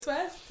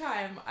First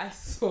time I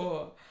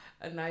saw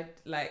a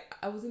night, like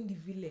I was in the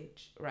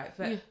village, right?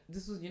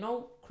 This was,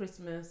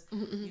 Christmas.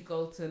 Mm-hmm. You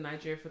go to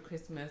Nigeria for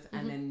Christmas,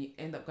 and then you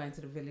end up going to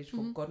the village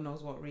for God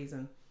knows what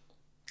reason.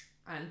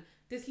 And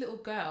this little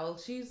girl,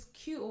 she's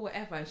cute or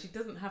whatever, and she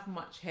doesn't have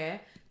much hair.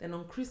 Then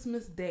on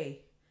Christmas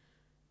Day,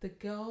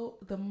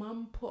 the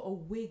mum put a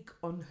wig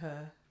on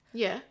her.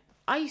 Yeah,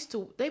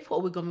 they put a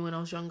wig on me when I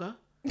was younger.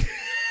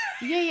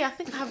 Yeah, I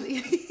think I have. Do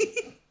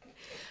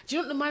you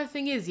know what the mad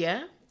thing is,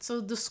 yeah? So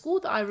the school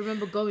that I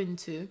remember going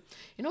to,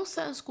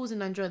 certain schools in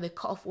Nigeria, they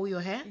cut off all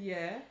your hair.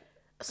 Yeah.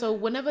 So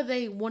whenever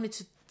they wanted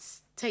to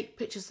take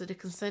pictures so they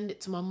can send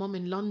it to my mum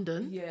in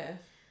London, yeah,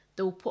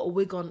 they will put a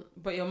wig on.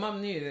 But your mum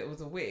knew that it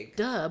was a wig.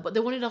 Duh, but they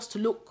wanted us to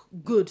look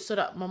good so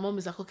that my mum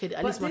is like, okay,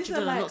 at least my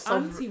children are not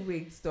suffering.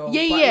 Auntie-wigs though.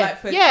 Yeah, but yeah, like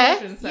for yeah,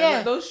 children, so yeah.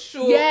 like those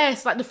short.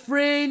 Yes, like the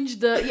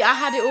fringe, I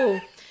had it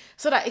all.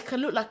 So that it can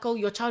look like,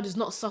 your child is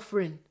not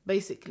suffering,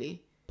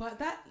 basically. But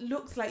that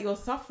looks like you're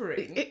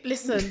suffering.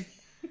 Listen,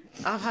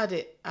 I've had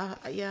it.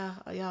 Yeah,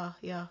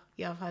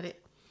 I've had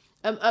it.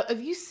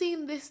 Have you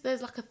seen this?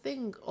 There's like a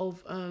thing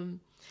of, I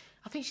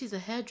think she's a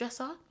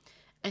hairdresser,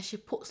 and she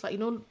puts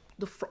like, I'm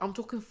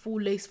talking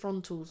full lace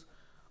frontals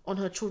on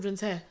her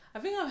children's hair. I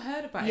think I've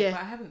heard about it, but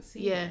I haven't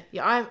seen it.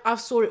 Yeah, I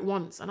saw it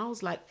once, and I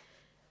was like,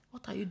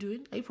 what are you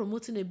doing? Are you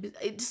promoting a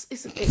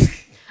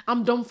business?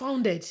 I'm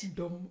dumbfounded.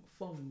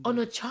 On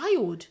a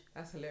child.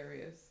 That's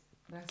hilarious.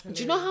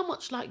 Do you know how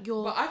much like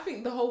your... But I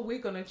think the whole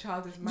wig on a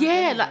child is mad. Yeah,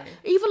 anyway. like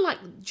even like,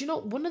 do you know,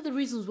 one of the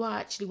reasons why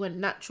I actually went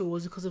natural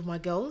was because of my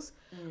girls.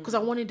 Because I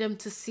wanted them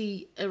to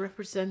see a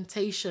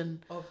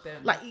representation of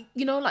them. Like, do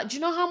you know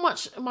how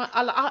much I'm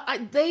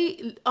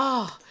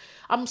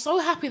so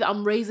happy that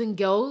I'm raising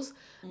girls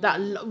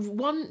that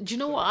one, do you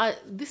know what?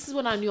 This is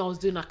when I knew I was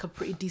doing like a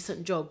pretty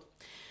decent job.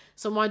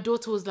 So my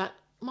daughter was like,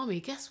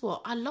 Mommy, guess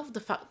what? I love the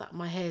fact that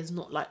my hair is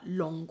not like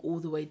long all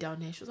the way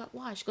down here. She was like,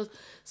 why? She goes,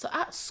 so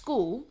at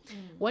school,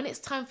 when it's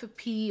time for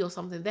PE or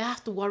something, they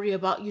have to worry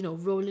about,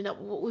 rolling up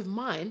with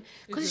mine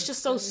because it's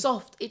just so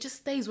soft. It just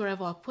stays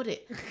wherever I put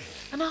it.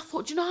 And I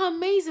thought, do you know how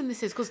amazing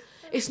this is? Because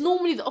it's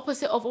normally the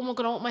opposite of, oh my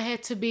God, I want my hair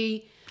to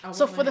be.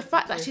 So for the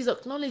fact that she's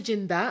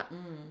acknowledging that,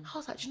 I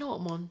was like, do you know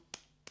what, Mon?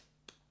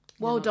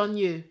 Well done,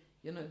 you.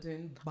 You're not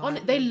doing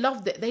they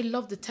loved it. They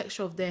love the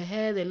texture of their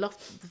hair. They love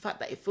the fact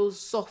that it feels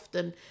soft,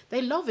 and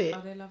they love it.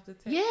 Oh, they love the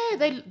texture.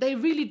 Yeah, they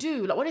really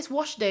do. Like when it's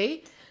wash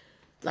day,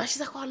 like she's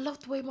like, oh, I love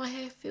the way my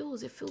hair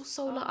feels. It feels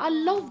so I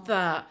love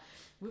that.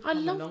 I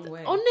love a long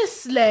way.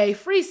 Honestly,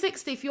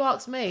 360 if you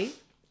ask me.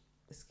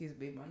 Excuse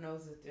me, my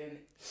nose is doing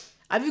it.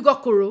 Have you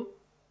got Kuru?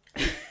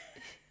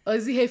 Or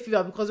is it hay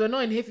fever? Because we're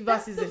not in hay fever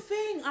season. That's the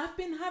thing. I've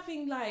been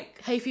having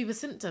like hay fever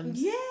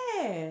symptoms.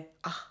 Yeah.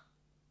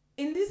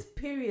 In this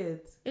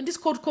period. In this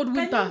cold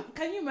winter.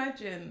 Can you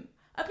imagine?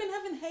 I've been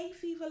having hay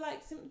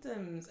fever-like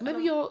symptoms.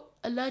 Maybe you're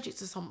allergic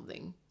to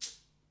something.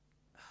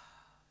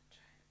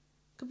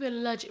 Could be an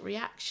allergic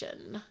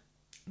reaction.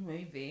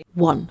 Maybe.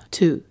 1,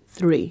 2,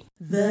 3.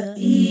 The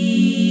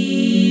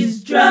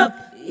eavesdrop.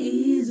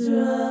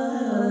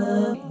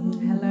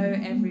 Hello,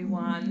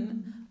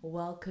 everyone.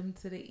 Welcome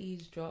to the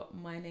eavesdrop.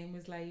 My name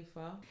is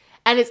Laifa.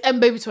 And it's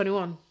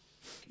mbaby21.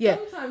 Yeah.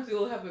 Sometimes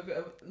you'll have a bit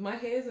of... My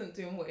hair isn't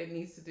doing what it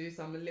needs to do,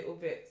 so I'm a little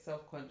bit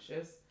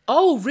self-conscious.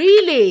 Oh,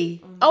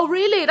 really? Oh,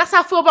 really? That's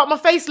how I feel about my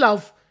face,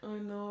 love. I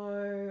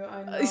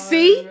know.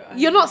 See?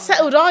 You're not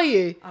settled, are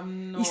you?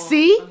 I'm not. You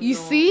see? I'm You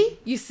not. see?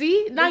 You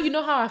see? Now you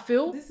know how I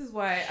feel. This is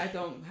why I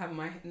don't have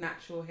my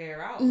natural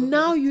hair out.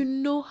 Now you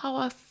know how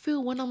I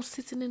feel when I'm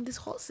sitting in this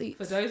hot seat.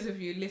 For those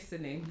of you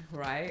listening,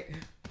 right?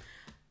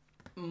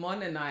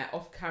 Mon and I,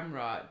 off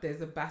camera,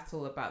 there's a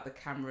battle about the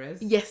cameras.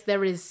 Yes,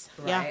 there is.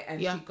 Right? Yeah,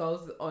 and she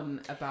goes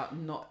on about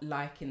not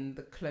liking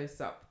the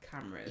close-up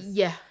cameras.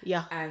 Yeah.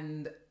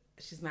 And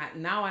she's like,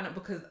 now I know,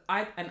 because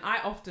I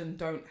often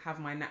don't have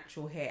my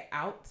natural hair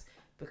out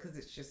because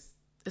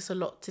it's a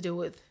lot to deal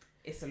with.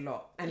 It's a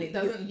lot, and it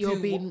doesn't. You're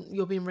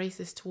being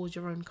racist towards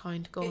your own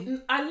kind. Go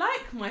on. I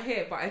like my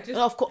hair, but I just.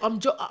 Of course, I'm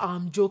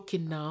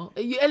joking now.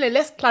 Ellen,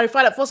 let's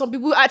clarify that for some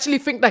people who actually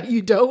think that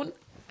you don't.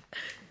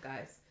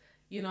 Guys,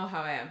 you know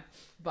how I am,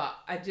 but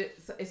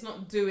it's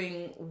not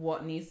doing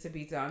what needs to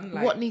be done.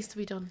 What needs to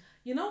be done?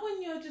 You know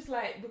when you're just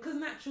like, because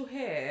natural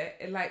hair,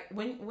 like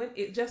when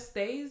it just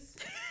stays.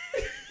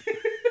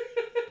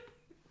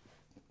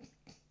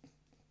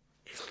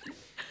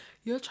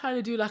 You're trying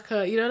to do like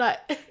a,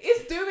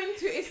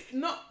 it's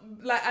not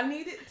like I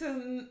need it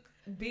to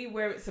be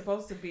where it's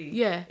supposed to be.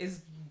 Yeah.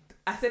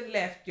 I said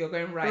left, you're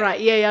going right. Right,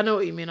 yeah, I know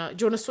what you mean. Do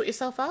you want to sort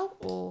yourself out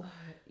or?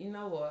 You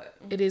know what?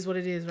 It is what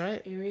it is,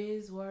 right? It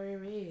is what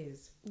it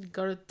is. You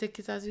gotta take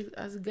it as it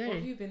goes. What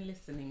have you been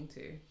listening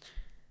to?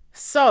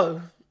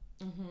 So,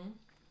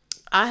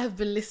 I have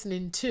been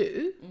listening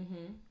to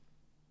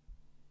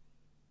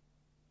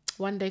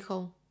One Day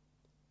Cole.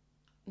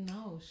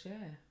 No,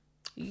 share.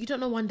 You don't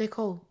know One Day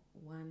Cole?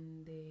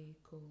 One Day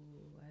Cole.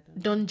 I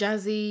don't Don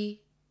Jazzy,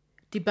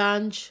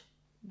 D'banj,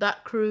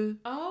 that crew.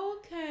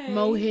 Okay.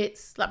 Mo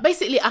Hits, like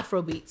basically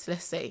Afro beats,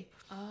 let's say.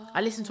 Oh.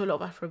 I listen to a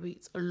lot of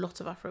Afrobeats. So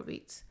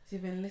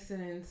you've been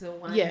listening to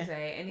one Yeah,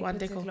 day. Any One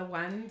Day particular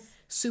ones?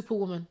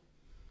 Superwoman.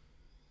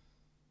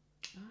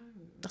 Oh.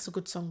 That's a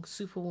good song,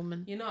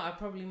 Superwoman. You know, I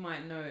probably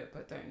might know it,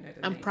 but don't know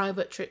the And name.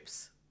 Private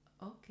Trips.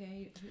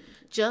 Okay.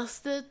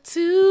 Just the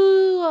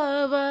two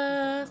of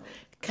us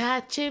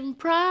catching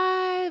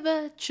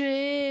private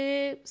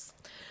trips.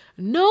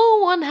 No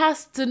one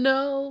has to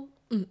know.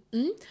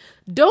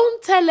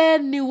 Don't tell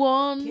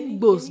anyone.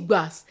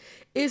 Boss.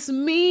 It's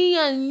me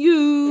and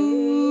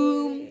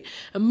you.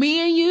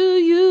 Me and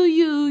you.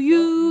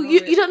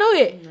 You don't know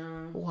it?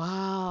 No.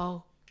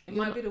 Wow. It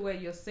might be the way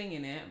you're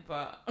singing it,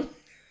 but I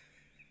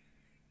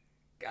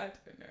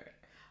don't know it.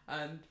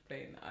 I'm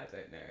plain, I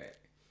don't know it.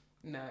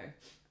 No.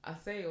 I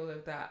say all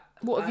of that.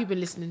 What have you been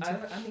listening to?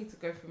 I need to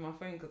go through my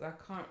phone because I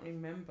can't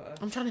remember.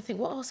 I'm trying to think,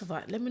 what else have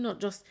I? Let me not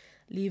just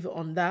leave it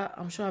on that.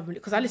 I'm sure I've been,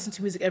 because I listen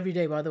to music every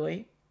day, by the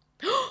way.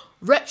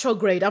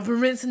 Retrograde. I've been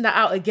rinsing that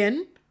out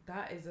again.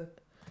 That is a...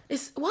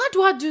 Why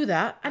do I do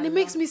that? And it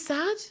makes me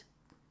sad.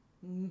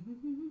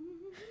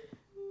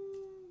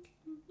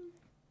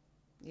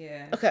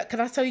 Yeah. Okay, can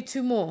I tell you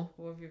two more?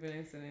 What have you been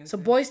listening So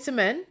to? Boys to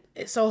Men,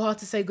 It's So Hard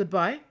to Say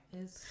Goodbye.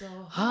 It's so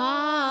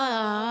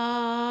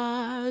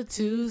Hard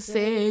to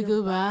say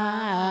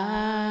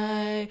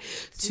goodbye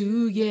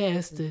to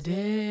yesterday.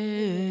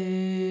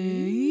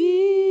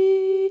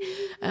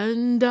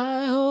 And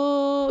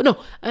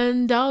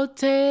I'll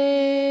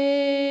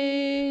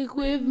take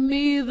with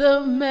me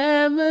the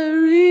memories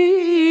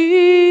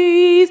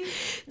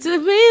to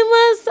be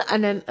myself.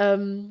 And then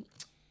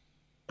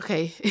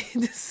okay,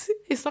 it's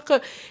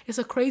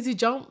a crazy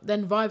jump.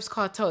 Then Vibes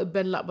Cartel with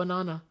Ben Like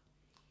Banana.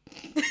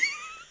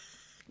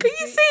 Can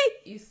you see?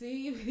 You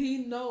see,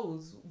 he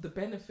knows the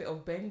benefit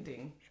of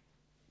bending.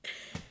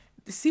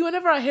 See,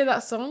 whenever I hear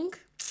that song,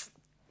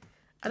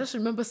 I just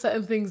remember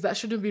certain things that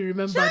shouldn't be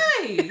remembered.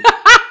 Hey!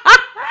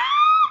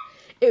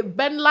 It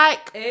bend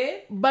like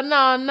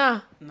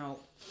banana. No.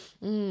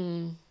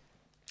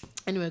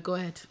 Anyway, go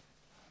ahead.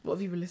 What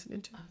have you been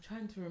listening to? I'm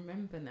trying to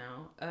remember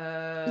now.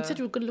 You said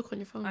you were going to look on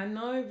your phone. I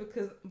know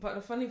but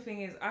the funny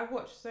thing is, I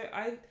watch.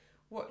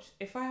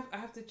 If I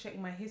have to check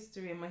my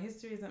history, and my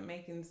history isn't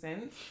making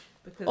sense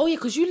because. Oh yeah,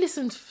 because you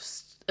listened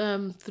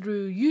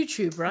through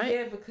YouTube, right?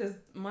 Yeah, because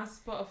my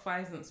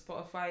Spotify isn't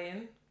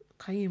Spotifying.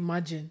 Can you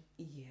imagine?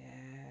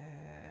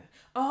 Yeah.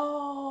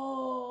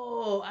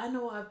 Oh, I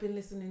know what I've been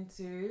listening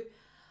to.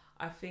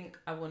 I think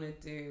I want to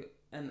do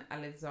an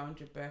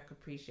Alexandra Burke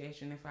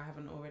appreciation if I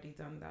haven't already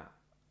done that.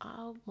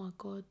 Oh my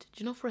god! Do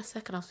you know, for a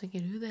second I was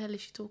thinking, who the hell is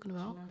she talking Do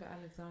you about? remember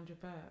Alexandra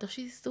Burke? Does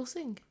she still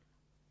sing?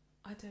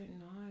 I don't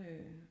know.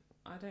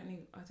 I don't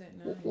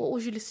know. What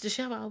was you listening to? Does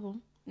she have an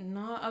album?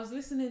 No, I was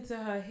listening to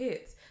her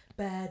hits.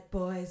 Bad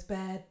boys,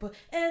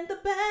 and the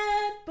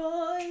bad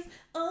boys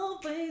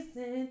always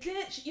send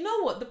it. You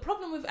know what? The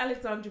problem with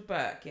Alexandra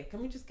Burke, yeah,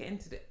 can we just get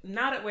into it?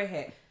 Now that we're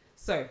here.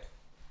 So,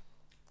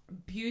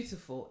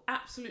 beautiful.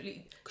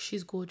 Absolutely.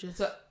 She's gorgeous.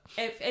 So,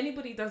 if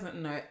anybody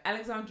doesn't know,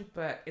 Alexandra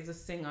Burke is a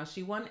singer.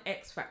 She won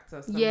X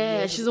Factor.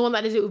 Yeah, she's the one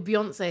that did it with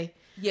Beyonce.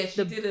 Yeah,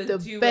 she did a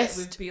duet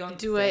with Beyonce.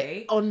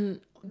 Duet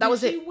on... That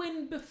was Did she it.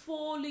 win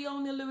before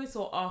Leona Lewis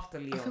or after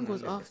Leona Lewis? I think it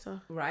was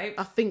after. Right?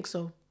 I think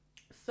so.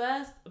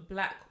 First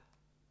black...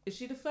 Is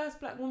she the first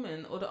black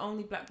woman or the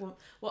only black woman?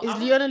 Well, Is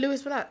Leona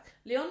Lewis black?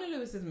 Leona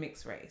Lewis is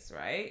mixed race,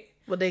 right?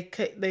 Well, they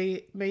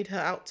made her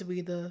out to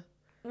be the...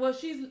 Well,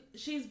 she's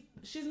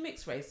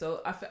mixed race,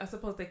 so I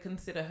suppose they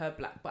consider her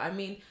black. But I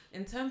mean,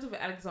 in terms of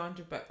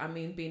Alexandra Burke, I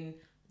mean, being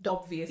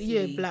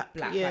obviously black,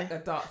 yeah. like a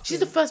dark skin. She's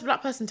the first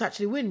black person to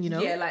actually win, you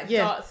know? Yeah,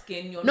 dark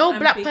skin. You're no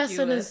not black ambiguous,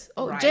 person is...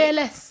 Oh, right?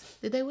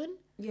 JLS. Did they win?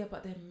 Yeah,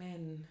 but they're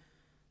men.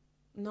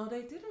 No,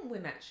 they didn't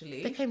win,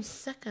 actually. They came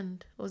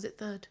second. Or was it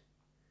third?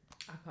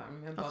 I can't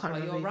remember. I can't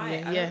remember you're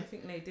right. either, I don't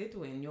think they did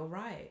win. You're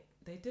right.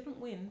 They didn't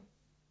win.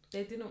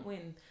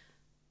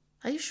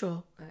 Are you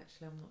sure?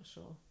 Actually, I'm not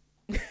sure.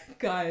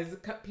 Guys,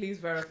 please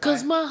verify.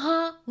 'Cause my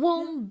heart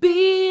won't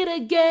beat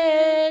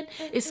again.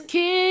 It's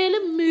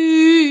killing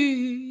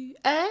me.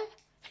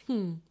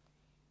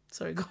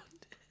 Sorry, go on.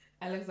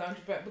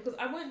 Alexandra Burke, because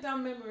I went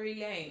down memory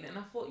lane and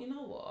I thought, you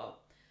know what?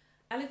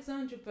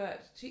 Alexandra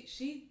Burke,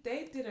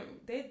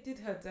 they did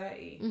her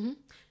dirty. Mm-hmm.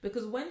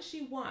 Because when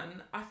she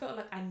won, I felt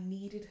like I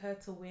needed her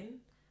to win.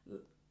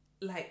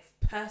 Like,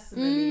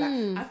 personally.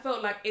 Like, I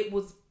felt like it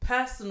was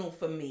personal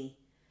for me.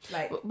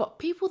 Like, but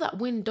people that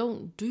win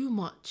don't do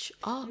much.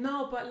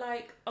 No, but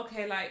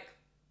okay,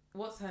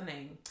 what's her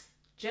name?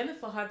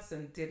 Jennifer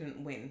Hudson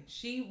didn't win.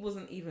 She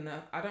wasn't even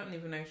I don't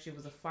even know if she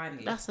was a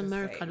finalist. That's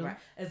America, though. Right?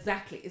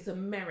 Exactly, it's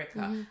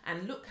America,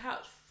 and look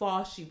how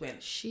far she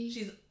went.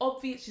 She's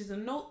obvious. She's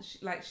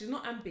she's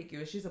not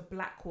ambiguous. She's a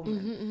black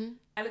woman.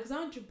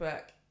 Alexandra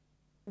Burke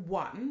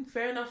won.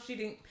 Fair enough, she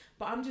didn't.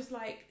 But I'm just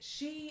like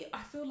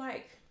I feel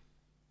like.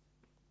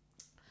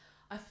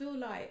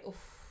 Oof,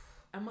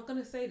 am I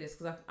gonna say this?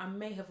 Because I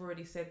may have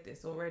already said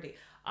this already.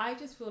 I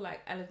just feel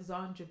like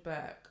Alexandra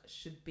Burke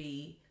should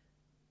be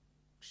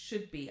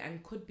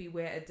and could be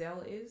where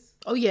Adele is.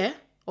 Oh yeah,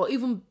 or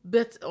even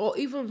better, or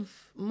even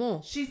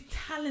more. She's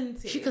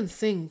talented. She can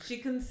sing. She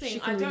can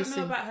sing. I don't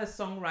know about her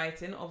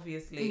songwriting,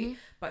 obviously,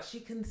 but she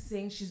can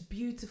sing. She's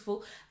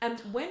beautiful. And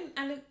when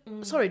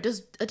Sorry,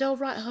 does Adele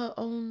write her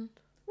own?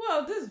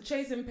 Well, this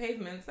Chasing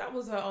Pavements, that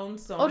was her own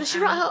song. Oh, does she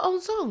write her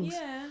own songs?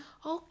 Yeah.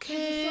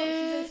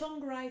 Okay. She's a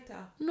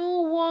songwriter.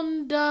 No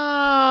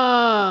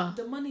wonder.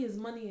 The money is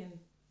money and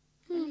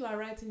you are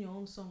writing your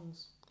own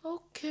songs.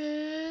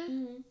 Okay.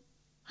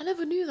 I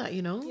never knew that,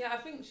 you know. Yeah, I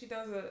think she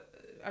does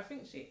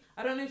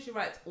I don't know if she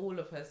writes all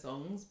of her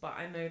songs, but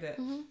I know that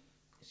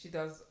she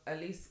does at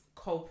least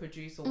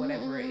co-produce or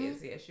whatever it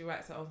is. Yeah, she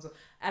writes her own song.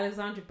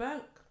 Alexandra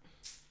Burke,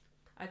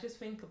 I just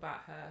think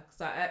about her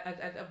because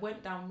I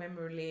went down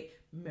memory.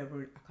 I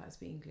can't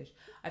speak English.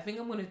 I think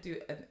I'm gonna do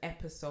an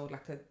episode,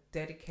 like a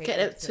dedicated. Get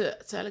it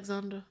to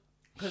Alexandra.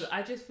 Because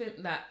I just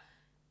think that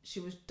she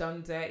was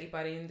done dirty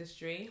by the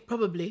industry.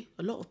 Probably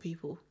a lot of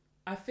people.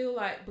 I feel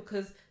like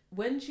because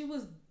when she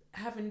was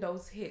having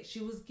those hits,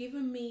 she was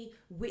giving me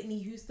Whitney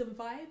Houston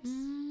vibes.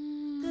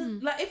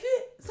 Like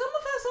some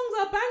of her songs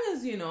are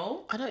bangers, you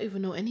know. I don't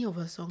even know any of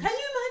her songs. Can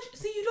you imagine?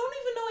 See, you don't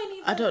even know any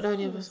of her I don't know songs.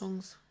 any of her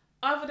songs.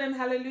 Other than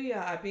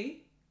Hallelujah,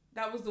 Abby.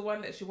 That was the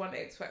one that she won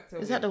X Factor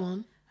with. Is that the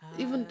one?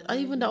 Even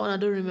that one I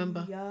don't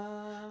remember.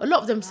 Yeah. A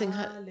lot of them sing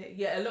her.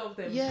 Yeah, a lot of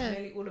them. Yeah.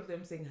 Nearly all of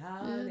them sing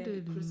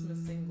Hallelujah,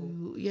 Christmas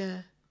single.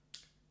 Yeah.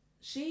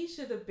 She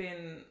should have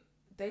been.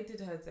 They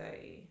did her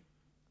dirty,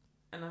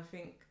 and I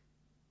think.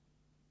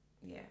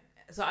 Yeah.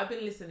 So I've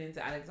been listening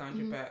to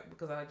Alexandra Burke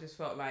because I just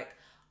felt like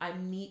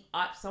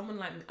someone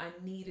like me. I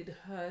needed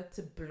her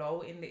to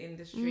blow in the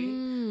industry,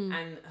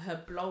 and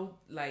her blow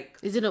like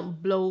it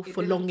didn't blow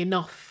for long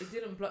enough. It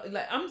didn't blow.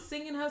 Like I'm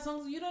singing her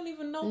songs, you don't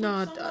even know No,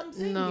 which song I'm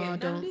singing. no, I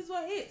don't. And these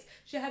were hits.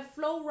 She had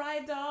Flow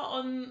Rider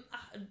on.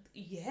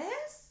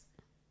 Yes,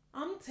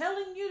 I'm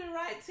telling you the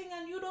right thing,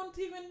 and you don't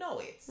even know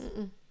it.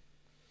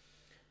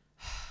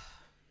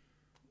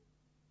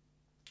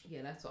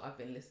 Yeah, that's what I've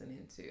been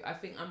listening to. I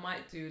think I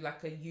might do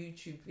like a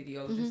YouTube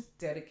video just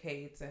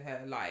dedicated to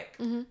her, like,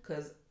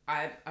 because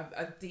I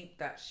deep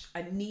that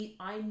I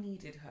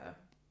needed her,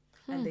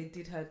 and they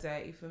did her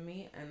dirty for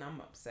me, and I'm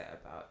upset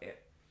about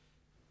it.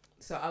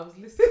 So I was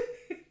listening.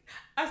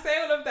 I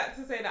say all of that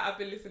to say that I've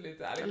been listening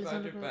to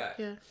Alexandra Burke.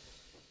 Yeah.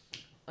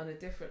 On a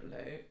different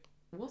note,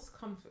 what's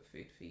comfort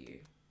food for you?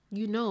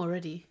 You know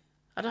already.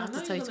 I don't have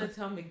to tell you. You're gonna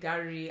tell me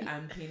Gary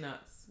and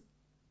peanuts.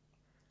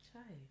 Chai.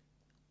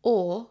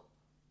 Or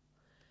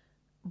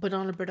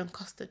banana bread and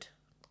custard.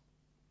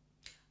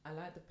 I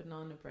like the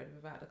banana bread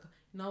without the.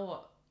 You know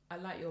what? I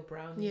like your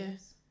brownies. Yeah.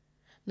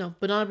 No,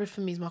 banana bread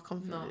for me is my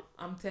comfort food. No,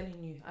 I'm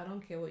telling you, I don't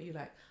care what you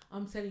like.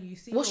 I'm telling you.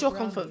 See, what's your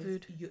comfort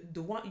food?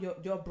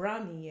 Your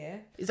brownie, yeah.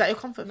 Is that your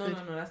comfort food?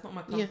 No, that's not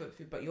my comfort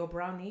food. But your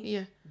brownie,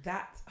 yeah.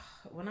 That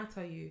when I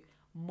tell you,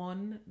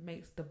 Mon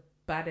makes the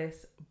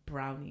baddest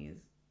brownies.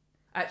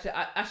 Actually,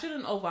 I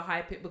shouldn't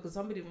overhype it because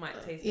somebody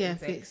might taste it and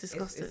say it's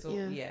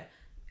disgusting. Yeah.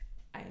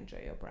 I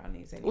enjoy your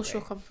brownies anyway. What's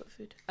your comfort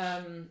food?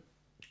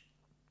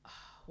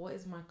 What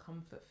is my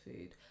comfort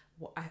food?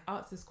 Well, I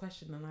asked this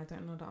question and I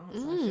don't know the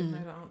answer. I should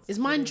know the answer. Is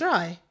mine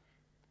dry?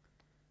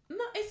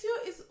 No,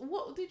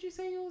 what did you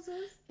say yours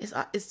is?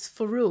 It's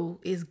for real.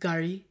 It's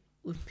Gary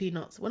with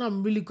peanuts. When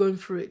I'm really going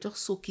through it, just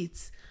soak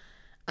it,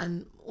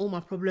 and all my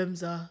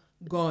problems are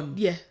gone.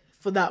 Yeah,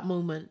 for that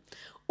moment.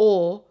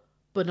 Or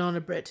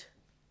banana bread.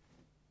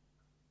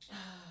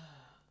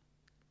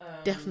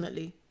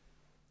 Definitely.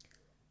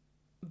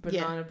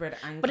 Banana bread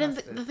and but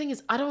custard. then the thing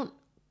is, I don't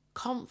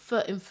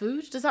comfort in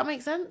food. Does that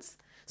make sense?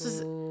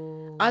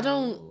 So I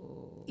don't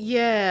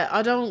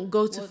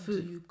go to food.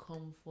 What do you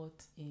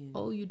comfort in?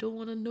 Oh, you don't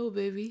want to know,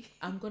 baby.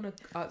 I'm going to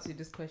ask you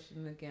this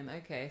question again.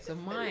 Okay, so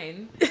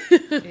mine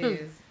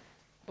is,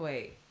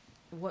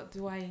 what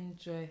do I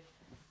enjoy?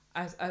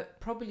 I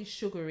probably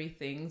sugary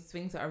things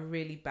that are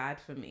really bad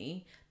for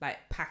me, like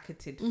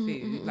packeted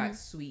food, like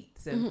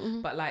sweets,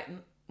 and but like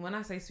when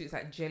I say sweets,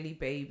 like jelly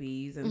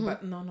babies, and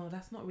but no,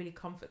 that's not really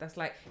comfort. That's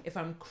like if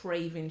I'm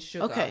craving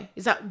sugar. Okay,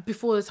 is that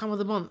before the time of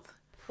the month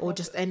or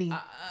just any?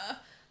 I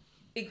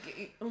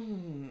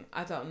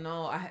don't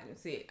know. I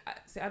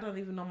don't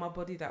even know my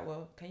body that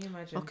well. Can you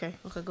imagine? Okay,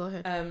 go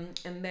ahead.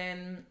 And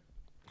then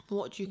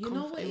what do you? You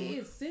know what it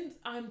is? Since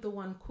I'm the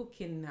one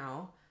cooking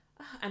now,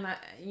 and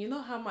you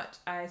know how much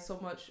I so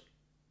much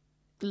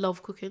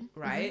love cooking,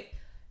 right?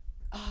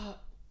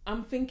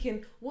 I'm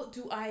thinking, what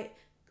do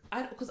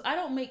because I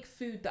don't make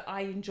food that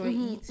I enjoy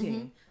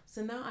eating.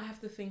 So now I have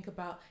to think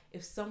about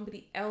if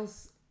somebody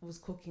else was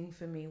cooking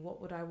for me,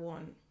 what would I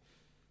want?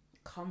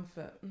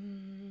 Comfort.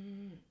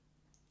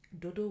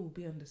 Dodo will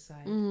be on the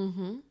side.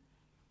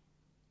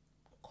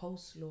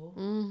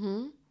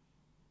 Coleslaw.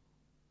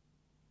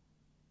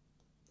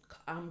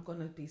 I'm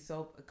gonna be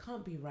it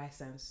can't be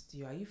rice and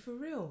stew. Are you for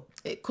real?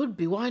 It could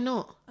be. Why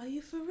not? Are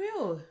you for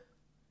real?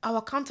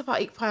 Our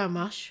counterpart eat pie and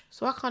mash,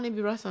 so why can't it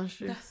be rice and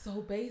stew? That's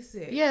so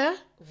basic. Yeah,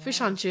 wow.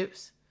 Fish and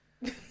chips.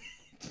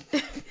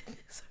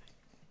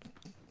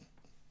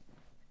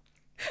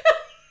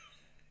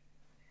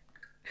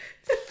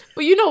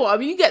 But you know what I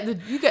mean. You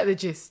get the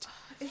gist.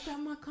 Is that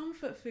my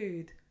comfort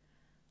food?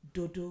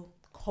 dodo,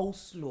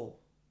 coleslaw.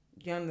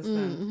 Do you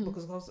understand?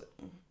 Because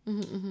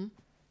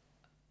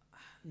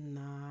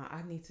nah,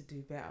 I need to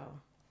do better.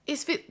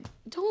 It's fit.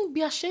 Don't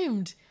be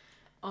ashamed.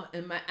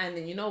 And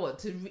then you know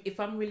what? If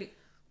I'm really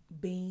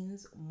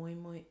beans, moi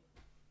moi.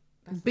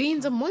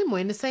 Beans and moi moi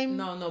in the same.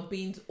 No,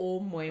 beans or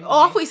moi moi.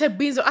 Oh, I thought you said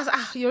beans. I was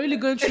like, you're really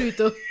going through it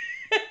though.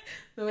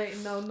 No, wait,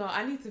 no.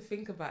 I need to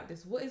think about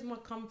this. What is my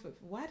comfort?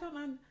 Why don't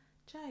I?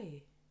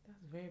 Jay,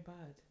 that's very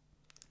bad.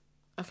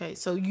 Okay,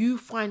 so you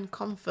find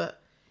comfort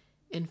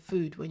in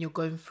food when you're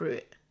going through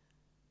it.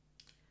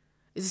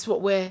 Is this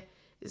what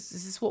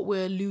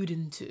we're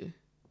alluding to?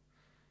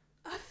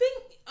 I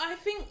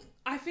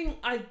think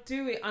I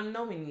do it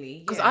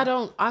unknowingly. Because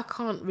yeah. I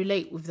can't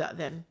relate with that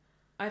then.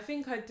 I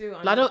think I do.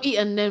 Like, I don't eat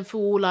and then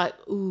feel all like,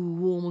 ooh,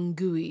 warm and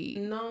gooey.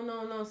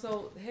 No.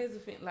 So here's the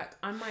thing. Like,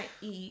 I might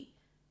eat,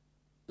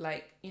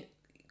 like,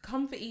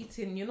 comfort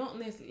eating. You're not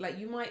necessarily, like,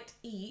 you might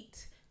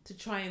eat to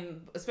try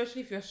and,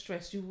 especially if you're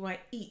stressed, you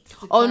might eat.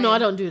 Oh, no, I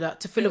don't do that.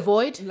 To fill a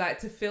void? Like,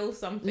 to fill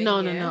something. No,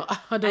 yeah? no.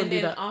 I don't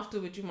do that. And then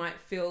afterwards, you might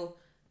feel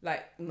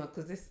like, no,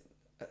 because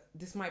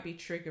this might be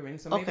triggering.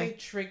 So maybe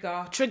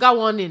Trigger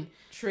warning.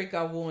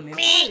 Trigger warning.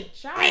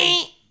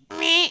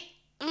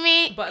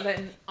 But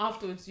then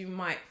afterwards you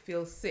might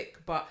feel sick.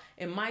 But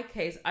in my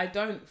case, I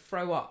don't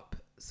throw up.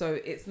 So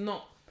it's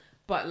not,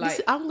 but like...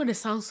 Listen, I'm going to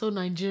sound so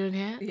Nigerian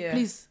here. Yeah.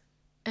 Please,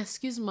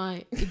 excuse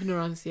my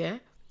ignorance, yeah?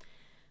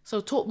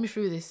 So talk me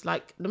through this.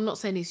 Like, I'm not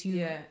saying it's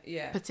you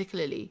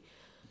particularly.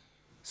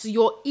 So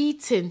you're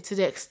eating to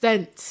the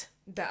extent...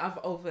 that I've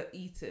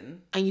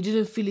overeaten. And you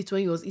didn't feel it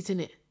when you was eating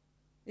it?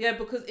 Yeah,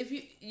 because if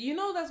you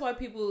know, that's why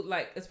people,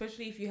 like,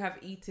 especially if you have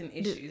eating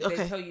issues,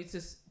 they tell you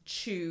to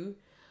chew.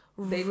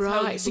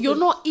 Right. So you're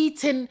not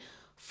eating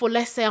for,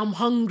 let's say, I'm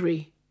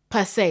hungry,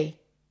 per se.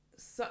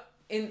 So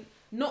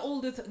not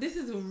all the time. This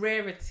is a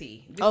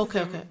rarity.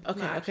 Okay.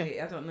 Actually,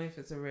 I don't know if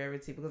it's a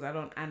rarity because I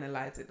don't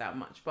analyze it that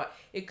much. But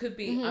it could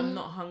be I'm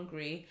not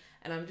hungry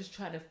and I'm just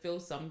trying to feel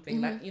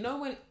something. Like, you know,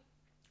 when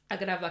I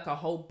could have like a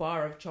whole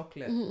bar of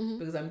chocolate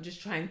because I'm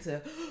just trying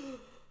to...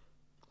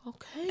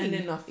 Okay. And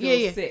then I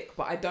feel sick,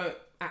 but I don't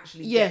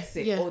actually get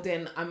sick. Yeah. Or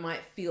then I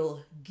might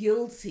feel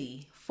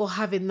guilty for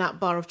having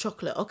that bar of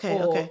chocolate.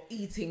 Okay. Or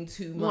eating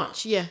too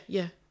much. Yeah.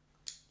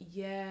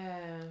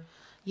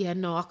 Yeah,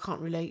 no, I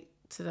can't relate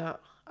to that.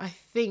 I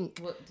think...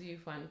 What do you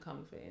find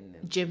comfort in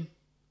then? Gym.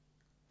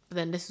 But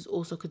then this is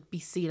also could be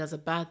seen as a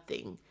bad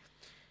thing.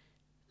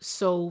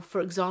 So, for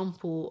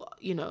example,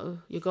 you know,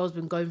 your girl's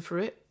been going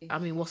through it. I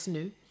mean, what's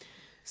new?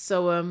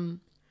 So,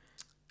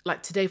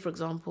 like today, for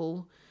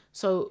example...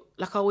 So,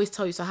 like I always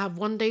tell you, so I have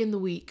one day in the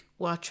week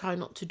where I try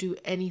not to do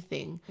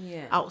anything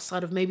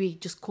outside of maybe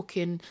just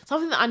cooking.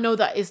 Something that I know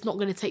that it's not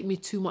going to take me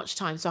too much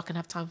time so I can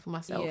have time for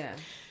myself. Yeah.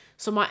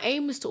 So my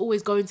aim is to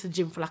always go into the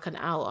gym for like an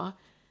hour.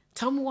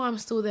 Tell me why I'm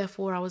still there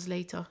 4 hours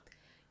later.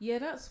 Yeah,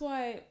 that's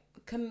why...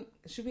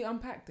 Should we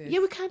unpack this?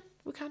 Yeah, we can.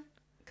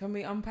 Can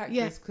we unpack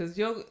this? Because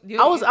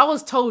I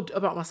was told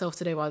about myself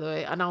today, by the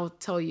way, and I'll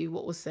tell you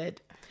what was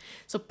said.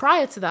 So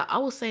prior to that, I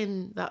was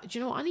saying that, do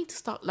you know what, I need to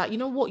start, like, you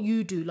know what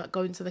you do, like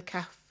going to the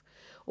cafe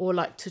or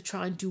like to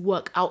try and do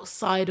work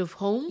outside of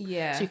home.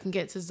 Yeah. So you can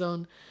get to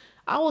zone.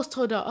 I was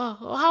told that,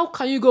 how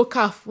can you go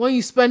cafe when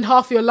you spend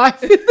half your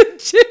life in the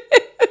gym?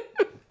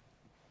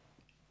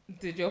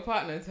 Did your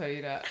partner tell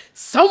you that?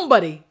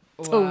 Somebody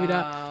told me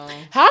that.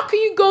 How can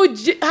you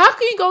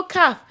go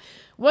cafe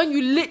when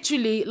you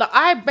literally, like,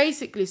 I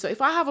basically, so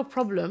if I have a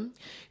problem,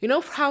 you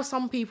know how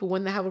some people,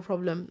 when they have a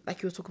problem,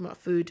 like you were talking about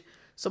food,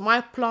 so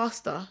my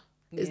plaster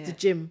is the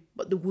gym,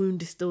 but the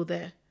wound is still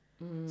there.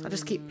 So I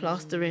just keep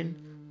plastering.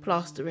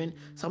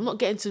 So I'm not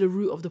getting to the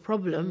root of the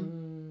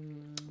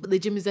problem, but the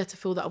gym is there to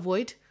fill that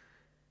void.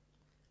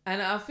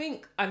 And I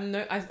think I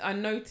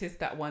noticed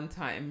that one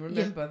time.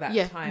 Remember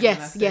that time?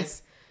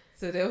 Yes.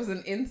 So there was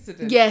an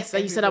incident. Yes,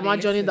 and you said, am I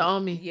joining the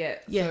army? Yeah.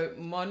 So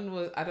Mon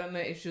was, I don't know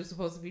if she was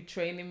supposed to be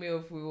training me or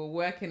if we were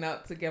working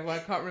out together. I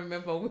can't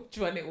remember which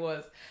one it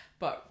was.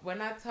 But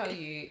when I tell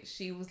you,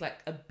 she was like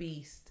a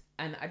beast.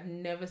 And I'd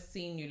never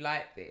seen you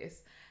like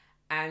this.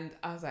 And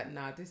I was like,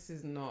 nah, this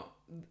is not...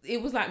 It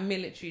was like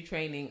military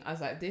training. I was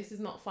like, this is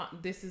not fun.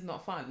 This is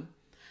not fun.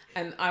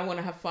 And I want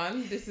to have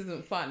fun. This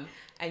isn't fun.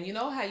 And you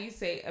know how you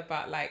say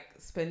about like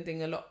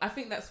spending a lot... I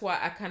think that's why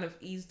I kind of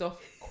eased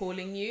off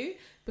calling you.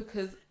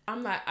 Because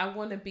I'm like, I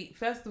want to be...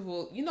 First of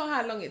all, you know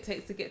how long it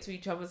takes to get to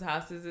each other's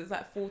houses? It's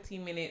like 40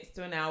 minutes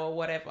to an hour,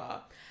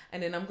 whatever.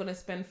 And then I'm going to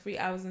spend 3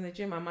 hours in the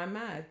gym. Am I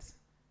mad?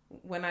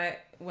 When I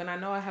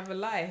know I have a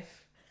life.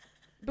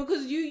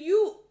 Because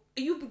you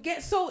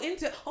get so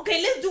into,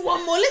 okay, let's do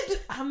one more.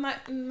 I'm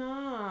like,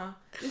 nah,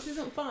 this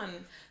isn't fun.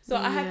 So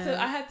I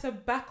had to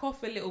back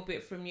off a little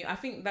bit from you. I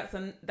think that's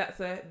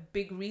a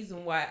big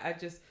reason why I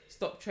just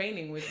stopped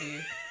training with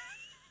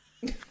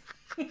you.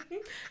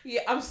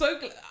 Yeah, I'm so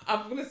glad.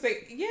 I'm gonna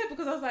say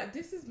because I was like,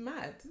 this is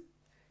mad.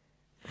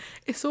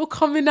 It's all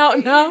coming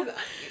out now.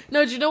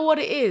 No, do you know what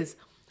it is?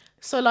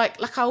 So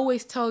like I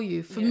always tell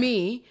you, for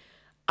me,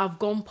 I've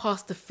gone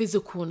past the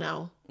physical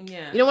now.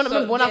 Yeah. You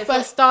know, when I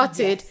first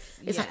started, yes,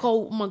 it's yeah. like,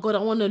 oh my God, I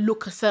want to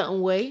look a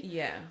certain way.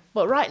 Yeah.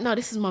 But right now,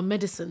 this is my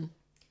medicine.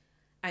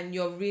 And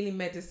you're really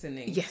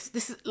medicining. Yes,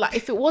 this is like,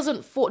 if it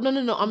wasn't for, no,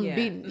 I'm Yeah.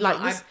 being No,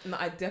 like this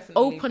I definitely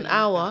open believe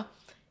hour.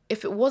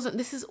 If it wasn't,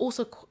 this is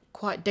also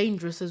quite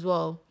dangerous as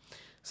well.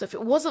 So if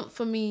it wasn't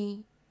for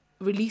me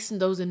releasing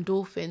those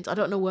endorphins, I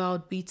don't know where I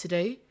would be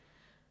today.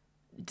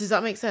 Does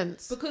that make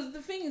sense? Because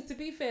the thing is, to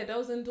be fair,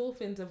 those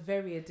endorphins are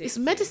very addictive. It's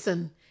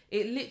medicine.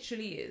 It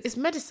literally is. It's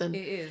medicine. It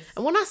is.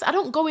 And when I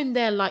don't go in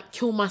there like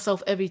kill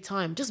myself every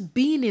time. Just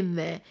being in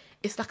there,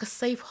 it's like a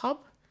safe hub.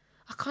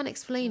 I can't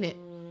explain it.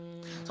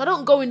 So I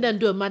don't go in there and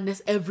do a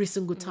madness every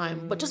single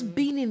time. But just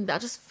being in there, I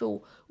just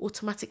feel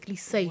automatically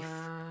safe.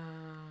 Wow.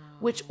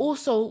 Which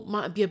also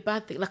might be a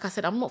bad thing. Like I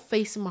said, I'm not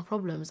facing my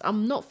problems. I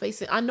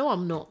know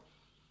I'm not.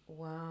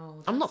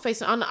 Wow. I'm not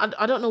facing,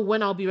 I don't know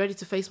when I'll be ready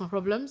to face my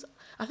problems.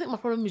 I think my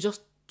problem is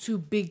just too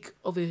big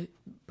of a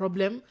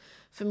problem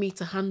for me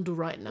to handle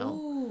right now.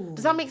 Ooh,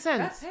 does that make sense?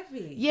 That's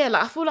heavy. Yeah,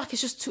 like I feel like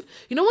it's just too,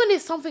 you know, when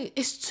it's something,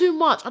 it's too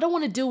much. I don't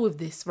want to deal with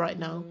this right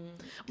now.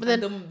 But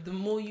then the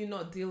more you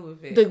not deal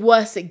with it, the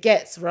worse it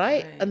gets,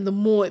 right? And the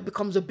more it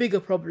becomes a bigger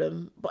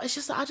problem. But it's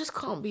just that I just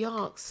can't be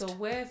asked. So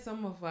where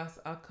some of us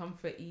are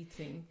comfort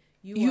eating,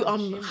 you are are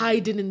gymming.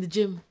 hiding in the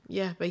gym.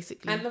 Yeah,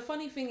 basically. And the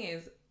funny thing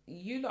is,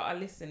 you lot are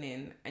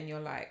listening and you're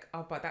like,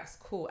 oh, but that's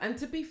cool. And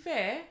to be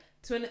fair,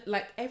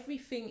 like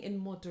everything in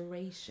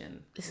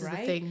moderation. This is right?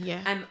 the thing,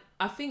 yeah. And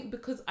I think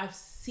because I've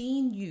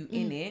seen you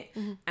in it,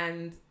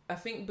 and I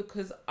think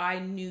because I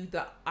knew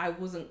that I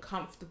wasn't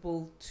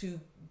comfortable to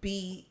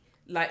be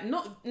like,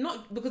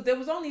 not because there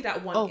was only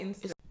that one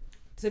instance.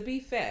 To be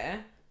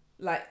fair,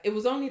 like it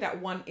was only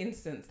that one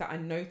instance that I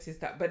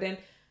noticed that. But then,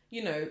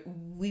 you know,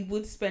 we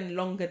would spend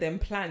longer than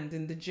planned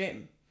in the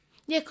gym.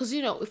 Yeah, because,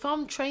 you know, if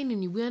I'm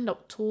training you, we end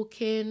up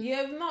talking.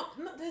 Yeah,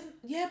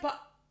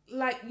 but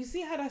like, you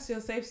see how that's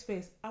your safe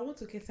space? I want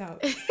to get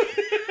out.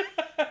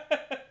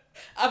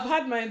 I've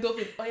had my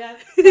endorphins. Oh yeah,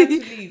 time to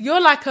leave.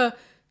 You're like a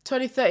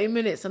 20-30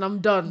 minutes and I'm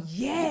done.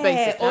 Yeah,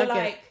 basically. or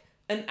like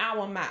an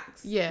hour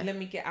max. Yeah. Let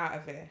me get out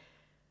of here.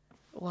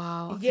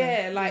 Wow. Okay.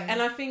 Yeah, like,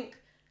 and I think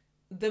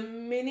the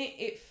minute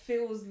it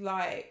feels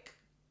like,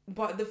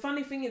 but the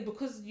funny thing is,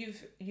 because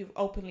you've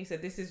openly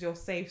said this is your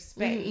safe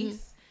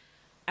space,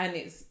 and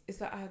it's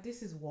like,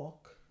 this is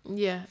walk.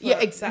 Yeah, For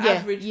yeah, the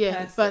average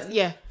person. But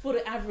yeah, For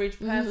the average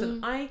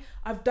person,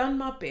 I've done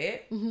my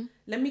bit.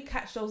 Let me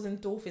catch those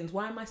endorphins.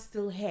 Why am I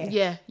still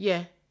here?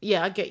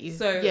 Yeah. I get you.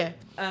 So yeah,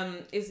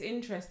 it's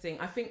interesting.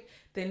 I think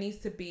there needs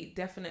to be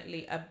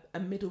definitely a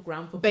middle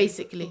ground for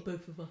basically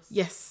both of us.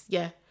 Yes,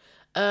 yeah.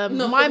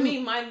 No, for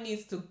me, mine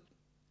needs to.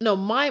 No,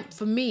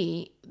 for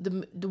me,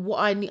 the what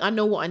I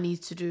know what I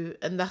need to do,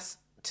 and that's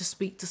to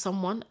speak to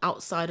someone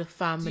outside of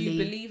family. Do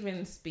you believe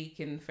in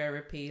speaking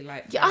therapy?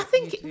 Like, yeah, I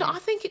think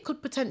it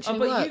could potentially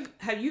work.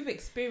 You've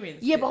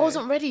experienced. Yeah, it, but I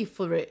wasn't ready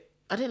for it.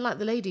 I didn't like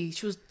the lady.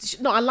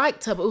 I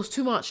liked her, but it was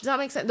too much. Does that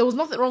make sense? There was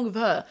nothing wrong with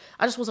her.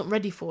 I just wasn't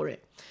ready for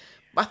it.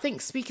 But I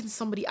think speaking to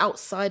somebody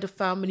outside of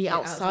family,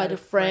 outside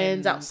of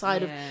friends,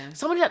 outside of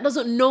somebody that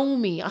doesn't know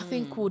me, I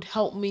think would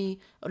help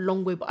me a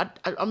long way. But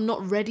I'm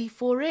not ready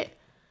for it.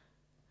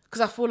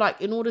 Because I feel like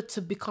in order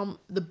to become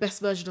the best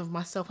version of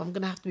myself, I'm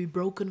going to have to be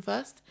broken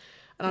first.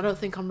 And I don't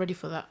think I'm ready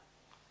for that.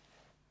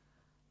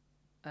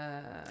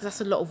 'Cause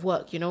that's a lot of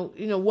work, you know.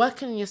 You know,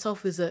 working on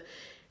yourself is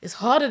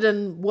harder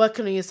than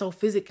working on yourself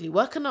physically.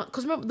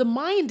 Because remember, the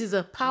mind is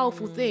a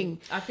powerful thing.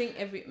 I think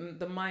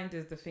the mind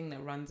is the thing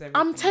that runs everything.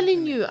 I'm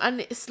telling you,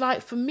 and it's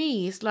like, for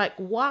me, it's like,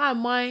 why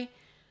am I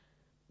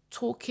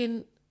so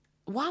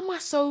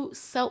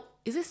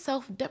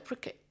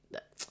self-deprecating?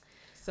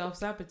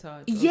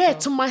 Self-sabotage. Yeah,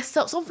 to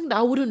myself. Something that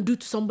I wouldn't do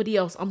to somebody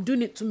else. I'm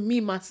doing it to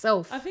me,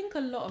 myself. I think a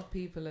lot of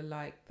people are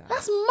like that.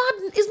 That's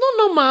mad. It's not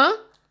normal.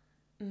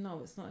 No,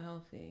 it's not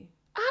healthy.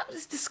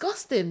 It's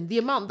disgusting, the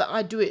amount that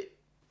I do it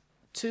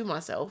to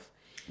myself.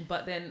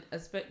 But then,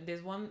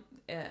 there's one,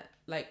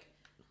 like,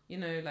 you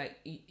know, like,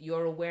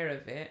 you're aware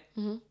of it.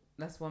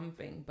 That's one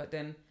thing. But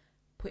then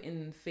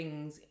putting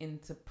things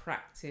into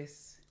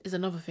practice is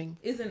another thing,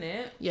 isn't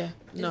it? Yeah,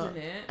 no, isn't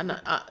it?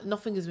 And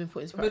nothing has been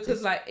put into practice.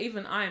 Because, like,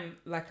 even I'm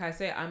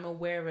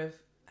aware of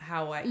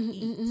how I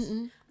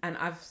eat, and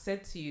I've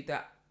said to you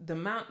that the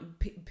amount,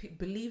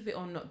 believe it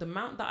or not, the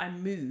amount that I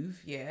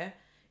move,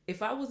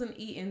 if I wasn't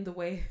eating the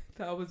way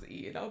that I was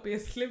eating, I'll be a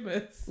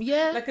slimmers.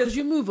 Yeah, because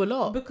you move a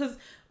lot. Because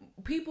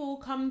people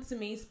come to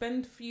me,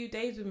 spend a few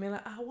days with me,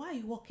 like, why are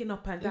you walking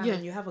up and down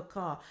and you have a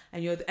car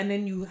and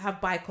then you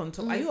have bike on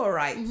top? Are you all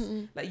right?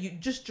 Like, you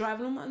just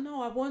driving? I'm like,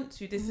 no, I want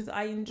to.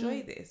 I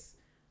enjoy this.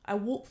 I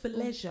walk for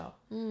leisure.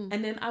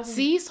 And then I will...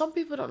 See, some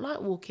people don't like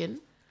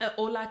walking.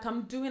 Or like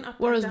I'm doing up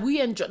Whereas and down. we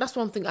enjoy, that's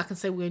one thing I can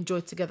say we enjoy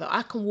together.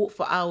 I can walk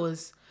for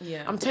hours.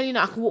 Yeah. I'm telling you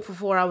now, I can walk for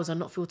 4 hours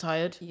and not feel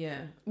tired. Yeah.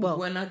 Well,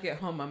 when I get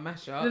home, I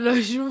mash up. No,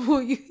 you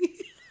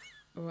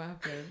What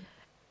happened?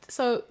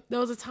 So there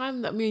was a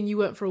time that me and you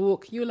went for a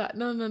walk. You were like,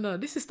 no,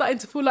 this is starting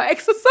to feel like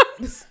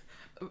exercise.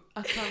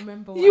 I can't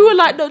remember. You were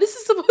like, no, this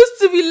is supposed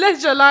to be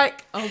leisure.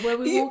 Like, oh, were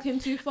we walking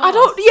too fast?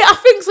 I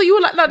think so. You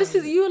were like, no, this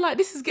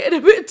is getting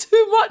a bit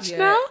too much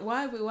now.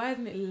 Why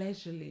isn't it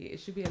leisurely? It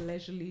should be a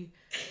leisurely.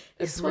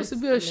 It's supposed to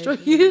be a stroll.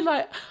 You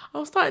like,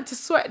 I'm starting to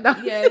sweat now.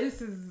 Yeah,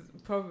 this is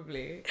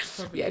probably.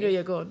 Yeah, no,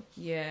 you're gone.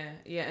 Yeah,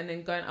 and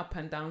then going up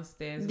and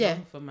downstairs. Yeah.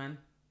 For man.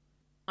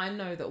 I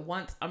know that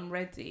once I'm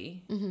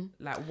ready,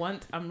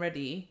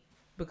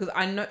 because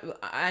I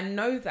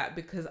know that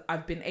because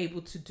I've been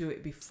able to do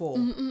it before.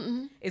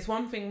 It's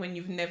one thing when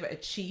you've never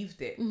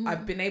achieved it.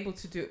 I've been able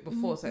to do it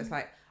before, so it's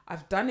like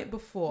I've done it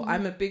before.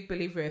 I'm a big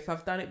believer. If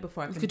I've done it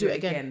before, I can do it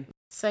again.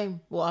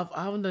 Same. Well,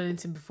 I haven't done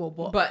anything before,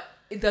 but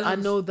it doesn't. I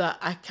know that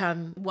I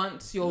can.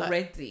 Once you're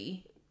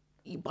ready,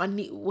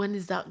 when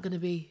is that gonna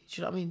be?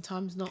 Do you know what I mean?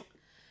 Time's not.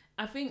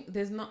 I think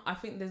there's no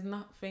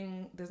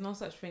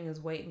such thing as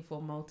waiting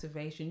for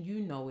motivation. You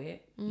know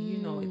it.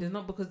 There's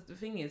not, because the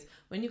thing is,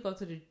 when you go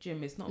to the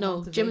gym, it's not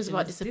motivation. Gym is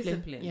about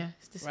discipline. Yeah,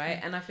 it's discipline. Right?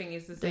 And I think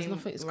it's the same.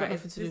 It's got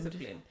nothing to do with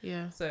discipline.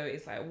 Yeah. So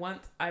it's like,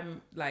 once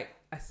I'm like,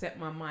 I set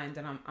my mind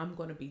and I'm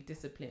gonna be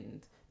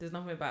disciplined. There's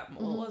nothing about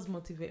what was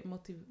motivate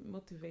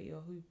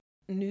your who.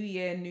 New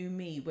year, new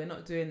me. We're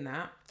not doing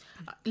that.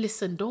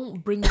 Listen,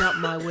 don't bring that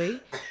my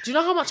way. Do you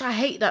know how much I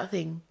hate that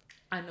thing?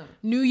 I know.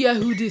 New year,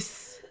 who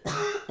this?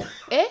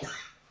 Eh?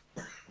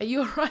 Are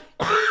you alright?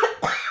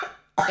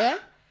 Eh?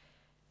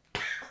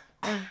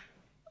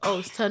 Oh,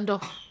 it's turned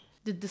off.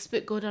 Did the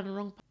spit go down the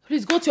wrong?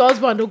 Please go to your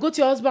husband. Or go to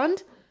your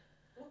husband.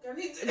 What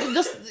can he do?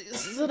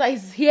 Just so that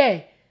he's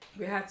here.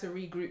 We had to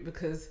regroup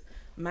because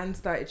man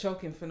started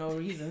choking for no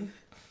reason.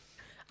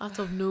 Out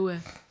of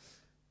nowhere.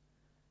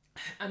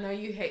 I know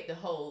you hate the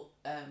whole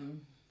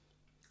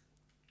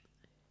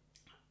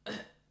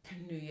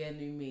New Year,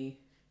 new me.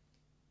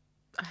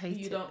 I hate it.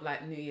 You don't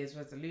like New Year's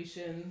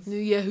resolutions. New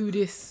year, who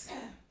this?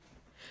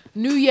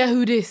 New year,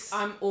 who this?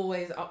 I'm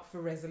always up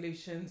for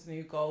resolutions,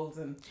 new goals,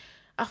 and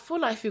I feel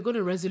like if you're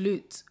gonna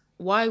resolute,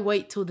 why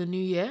wait till the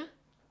new year?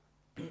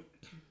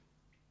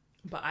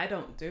 But I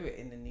don't do it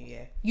in the new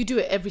year. You do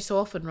it every so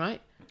often,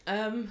 right?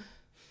 Like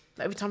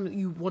every time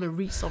you want to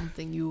reach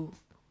something, you.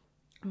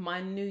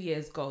 My New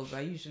Year's goals, I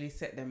usually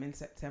set them in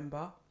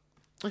September.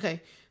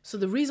 Okay, so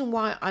the reason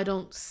why I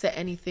don't set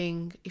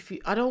anything, this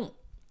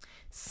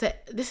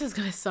is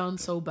gonna sound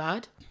so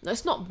bad. No,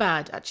 it's not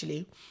bad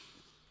actually.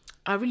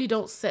 I really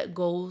don't set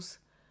goals.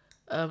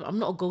 I'm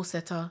not a goal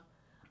setter.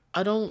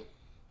 I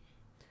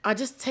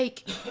just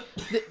take,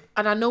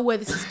 and I know where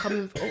this is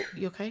coming from. Oh,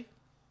 you okay?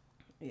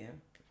 Yeah,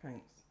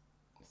 thanks.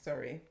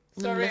 Sorry.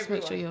 Let's everyone.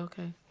 make sure you're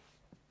okay.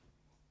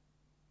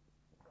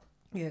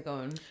 Yeah, go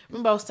on.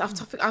 Remember,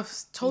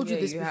 I've told you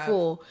this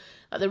before.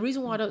 Like, the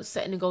reason why I don't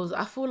set any goals,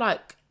 I feel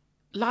like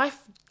life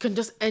can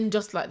just end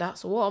just like that.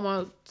 So what?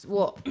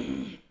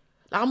 Like,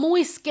 I'm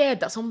always scared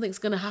that something's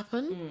gonna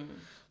happen.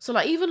 So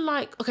like, even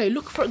like, okay,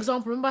 look, for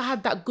example, remember I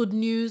had that good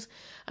news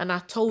and I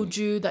told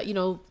you that,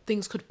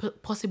 things could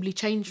possibly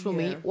change for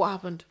me. What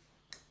happened?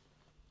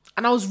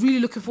 And I was really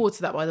looking forward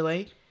to that, by the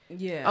way.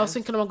 Yeah. I was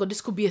thinking, oh my God,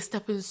 this could be a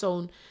stepping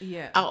stone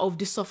out of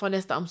this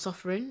sufferness that I'm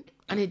suffering.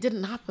 And it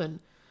didn't happen.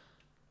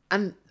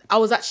 And I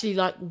was actually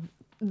like,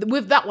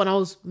 with that one, I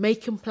was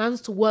making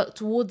plans to work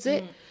towards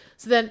it.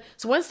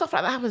 So when stuff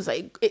like that happens,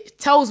 like, it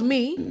tells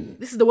me,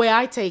 this is the way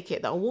I take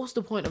it, that what's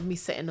the point of me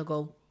setting a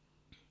goal?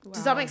 Wow,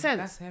 does that make sense?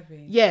 That's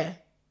heavy. Yeah.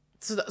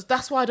 So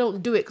that's why I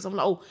don't do it, because I'm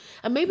like, oh,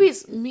 and maybe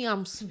it's me,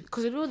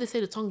 because they say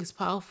the tongue is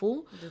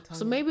powerful.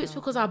 So maybe it's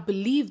because I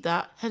believe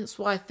that, hence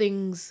why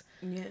things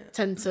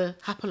tend to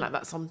happen like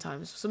that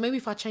sometimes. So maybe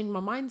if I change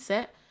my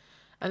mindset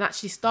and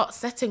actually start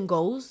setting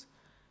goals,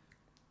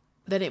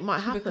 then it might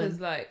happen. Because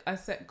like, I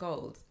set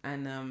goals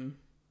and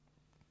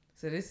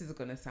so this is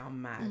gonna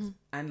sound mad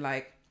and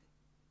like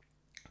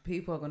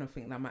people are gonna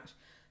think that much.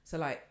 So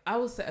like, I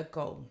will set a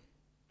goal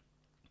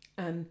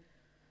and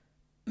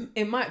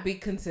it might be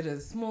considered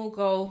a small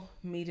goal,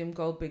 medium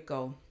goal, big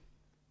goal.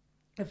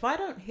 If I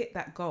don't hit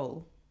that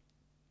goal,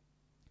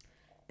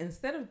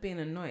 instead of being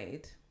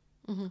annoyed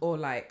or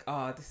like,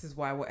 this is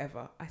why,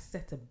 whatever, I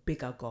set a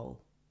bigger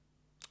goal.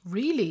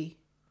 Really?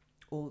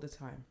 All the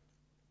time.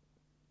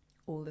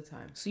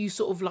 So you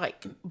sort of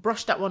like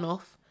brush that one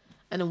off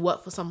and then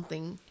work for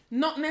something.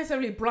 Not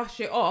necessarily brush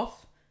it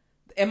off.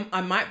 I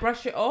might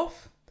brush it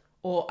off,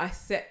 or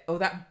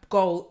that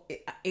goal,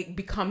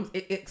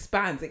 it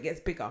expands, it gets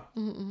bigger.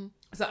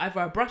 So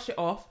either I brush it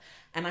off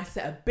and I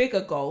set a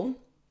bigger goal,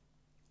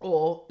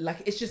 or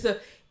like, it's just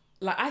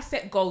I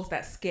set goals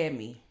that scare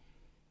me.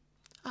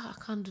 I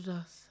can't do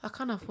that. I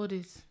can't afford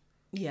it.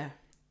 Yeah.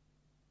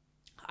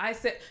 I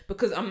set,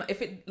 because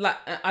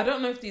I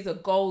don't know if these are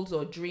goals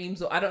or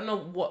dreams, or I don't know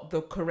what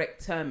the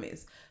correct term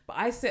is, but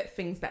I set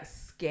things that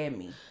scare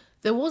me.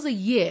 There was a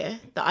year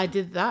that I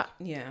did that.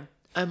 Yeah.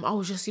 I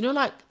was just,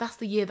 that's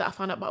the year that I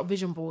found out about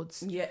vision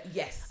boards. Yeah.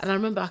 Yes. And I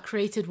remember I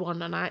created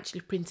one and I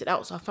actually printed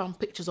out. So I found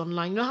pictures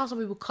online. You know how some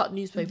people cut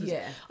newspapers?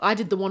 Yeah. I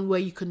did the one where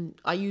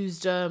I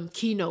used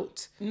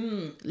Keynote,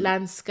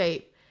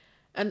 landscape,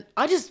 and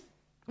I just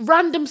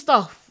random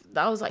stuff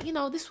that I was like,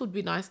 this would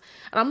be nice.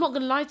 And I'm not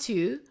going to lie to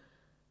you,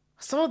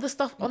 some of the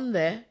stuff on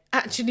there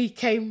actually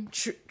came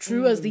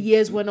true as the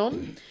years went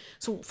on.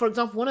 So, for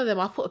example, one of them,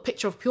 I put a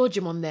picture of Pure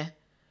Gym on there.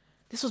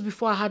 This was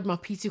before I had my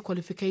PT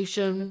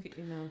qualification. Look at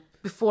you now.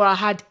 Before I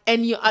had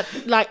any,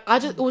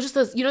 it was just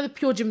as, the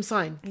Pure Gym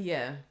sign.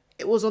 Yeah.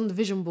 It was on the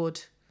vision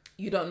board.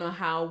 You don't know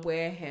how,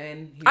 where,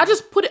 when. I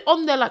just put it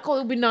on there like, oh,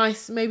 it'll be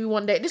nice maybe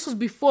one day. This was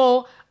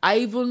before I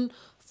even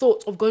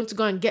thought of going to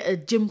go and get a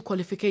gym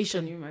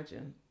qualification. Can you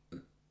imagine?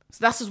 So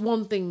that's just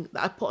one thing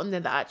that I put on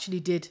there that actually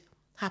did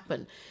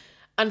happen.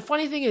 And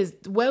funny thing is,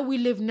 where we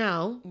live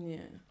now,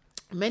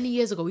 many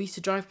years ago, we used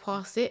to drive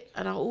past it,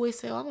 and I always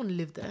say, oh, I want to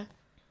live there.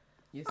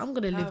 Yes, I'm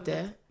going to live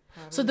there.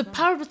 So the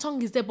power of the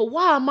tongue is there, but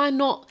why am I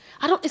not?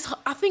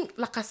 I think,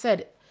 like I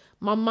said,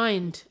 my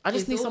mind, I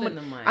just need someone,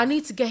 I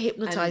need to get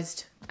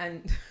hypnotized.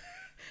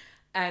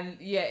 And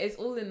yeah, it's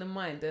all in the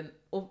mind. And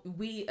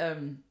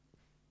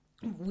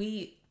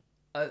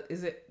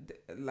is it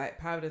like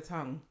power of the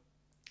tongue?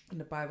 And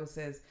the Bible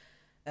says,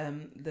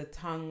 the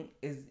tongue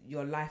is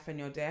your life and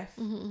your death.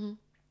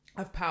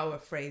 I've power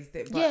phrased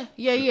it. But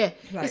yeah.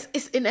 Like,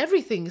 it's in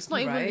everything. It's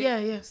not right?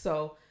 even, yeah.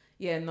 So,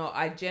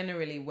 I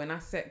generally, when I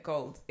set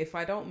goals, if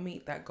I don't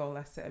meet that goal,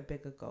 I set a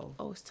bigger goal.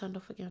 Oh, it's turned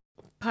off again.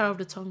 Power of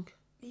the tongue.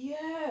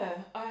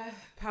 Yeah,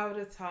 power of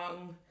the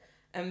tongue.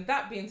 And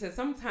that being said,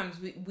 sometimes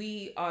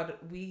we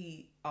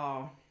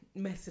are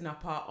messing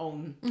up our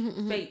own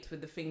fate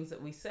with the things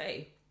that we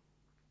say.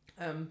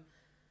 But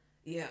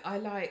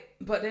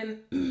then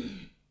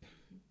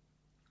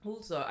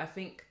also I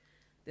think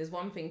there's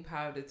one thing,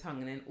 power of the tongue,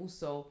 and then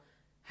also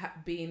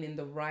being in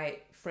the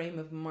right frame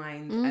of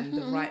mind and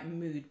the right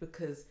mood,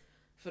 because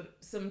for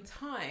some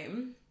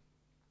time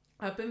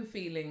I've been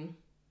feeling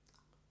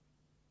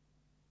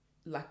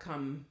like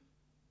I'm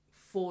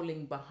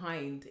falling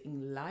behind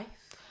in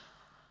life.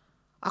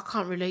 I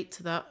can't relate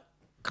to that.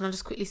 Can I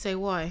just quickly say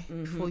why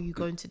before you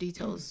go into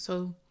details?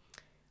 So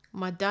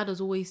my dad has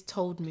always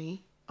told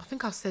me, I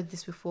think I've said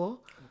this before,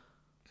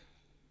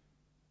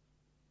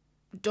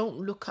 don't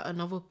look at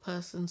another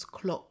person's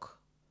clock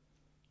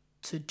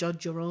to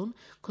judge your own,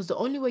 because the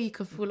only way you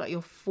can feel like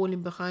you're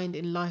falling behind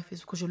in life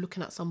is because you're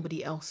looking at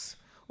somebody else,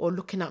 or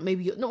looking at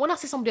maybe, no, when I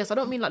say somebody else, I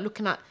don't mean like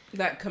looking at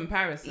that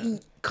comparison.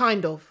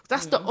 Kind of.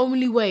 That's the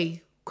only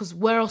way, because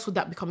where else would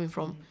that be coming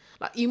from?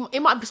 Like, it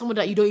might be someone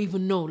that you don't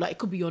even know. Like, it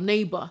could be your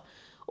neighbor,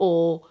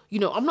 or,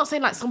 I'm not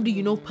saying like somebody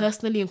you know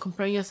personally and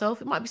comparing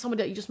yourself. It might be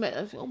somebody that you just met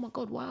and think, oh my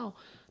God, wow,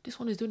 this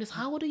one is doing this.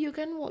 How old are you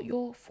again? What,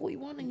 you're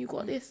 41 and you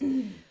got this?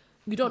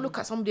 You don't look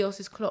at somebody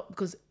else's clock,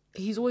 because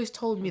he's always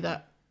told me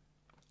that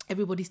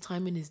everybody's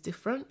timing is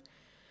different.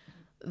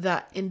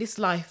 That in this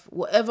life,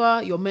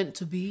 whatever you're meant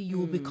to be, you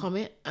will become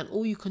it. And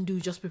all you can do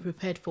is just be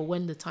prepared for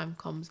when the time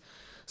comes.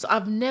 So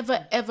I've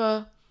never,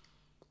 ever,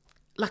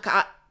 like,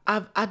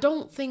 I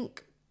don't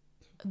think,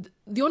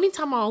 the only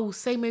time I will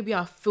say maybe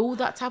I feel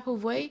that type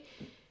of way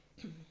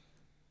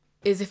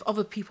is if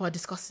other people are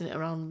discussing it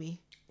around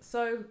me.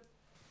 So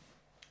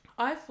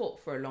I thought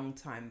for a long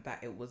time that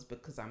it was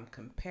because I'm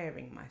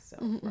comparing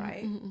myself,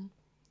 right?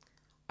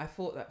 I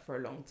thought that for a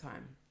long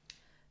time.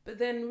 But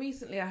then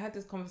recently I had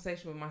this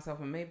conversation with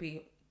myself, and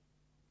maybe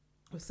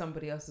with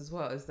somebody else as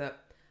well, is that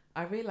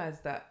I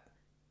realized that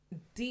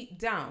deep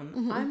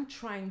down, I'm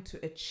trying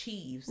to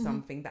achieve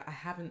something that I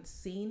haven't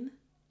seen.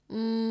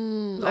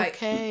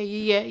 Okay,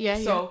 yeah.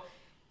 So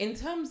in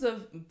terms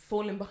of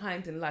falling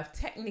behind in life,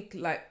 technically,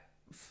 like,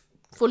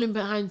 falling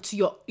behind to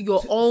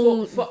your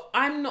own...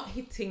 I'm not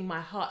hitting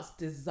my heart's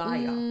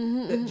desire.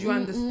 Do you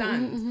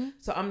understand?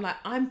 So I'm like,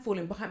 I'm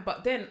falling behind.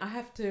 But then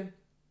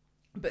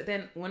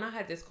when I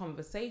had this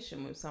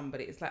conversation with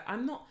somebody, it's like,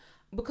 I'm not,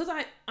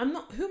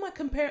 who am I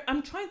comparing?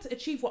 I'm trying to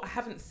achieve what I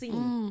haven't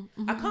seen.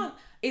 I can't,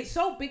 it's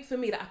so big for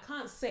me that I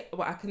can't say,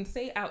 well, I can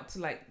say it out to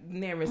like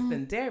nearest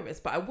and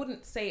dearest, but I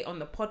wouldn't say it on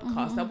the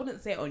podcast. I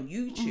wouldn't say it on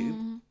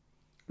YouTube,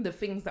 the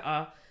things that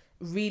are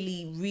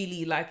really,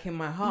 really like in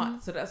my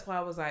heart. So that's why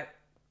I was like,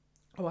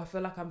 oh, I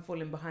feel like I'm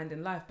falling behind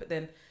in life. But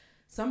then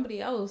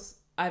somebody else,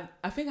 I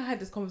think I had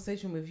this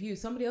conversation with you,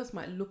 somebody else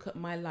might look at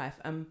my life,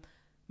 and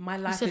my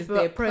life is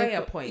their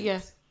prayer point. Yeah.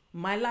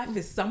 My life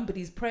is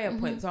somebody's prayer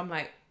point. So I'm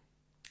like,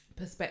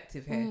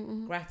 perspective here,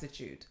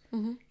 gratitude.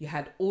 You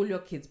had all your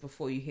kids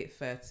before you hit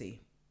 30.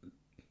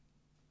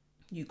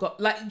 You got,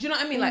 like, do you know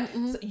what I mean? Like,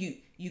 so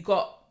you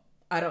got,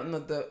 I don't know,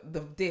 the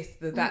this,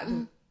 the that,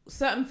 the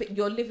certain thing.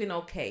 You're living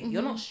okay.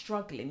 You're not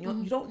struggling.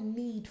 You don't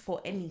need for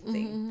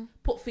anything.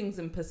 Put things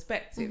in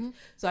perspective.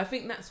 So I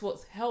think that's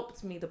what's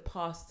helped me the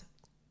past,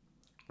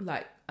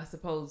 like, I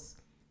suppose,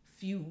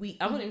 few weeks.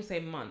 I wouldn't even say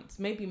months,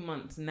 maybe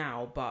months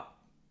now, but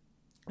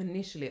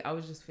initially I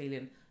was just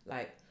feeling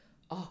like,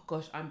 oh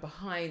gosh, I'm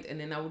behind.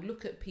 And then I would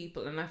look at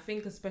people, and I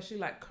think especially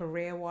like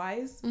career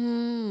wise,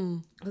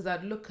 because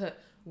I'd look at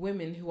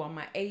women who are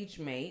my age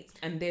mates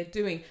and they're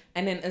doing,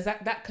 and then as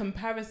that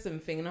comparison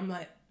thing, and I'm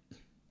like,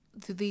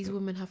 do these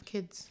women have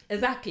kids?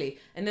 Exactly.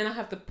 And then I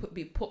have to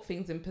put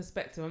things in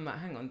perspective. I'm like,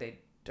 hang on, they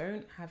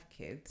don't have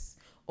kids.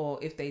 Or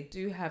if they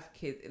do have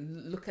kids,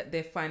 look at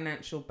their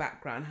financial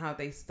background, how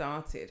they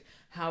started,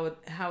 how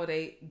are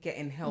they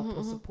getting help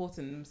or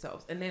supporting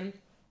themselves. And then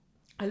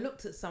I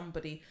looked at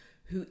somebody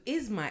who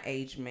is my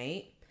age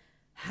mate,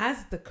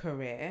 has the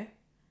career,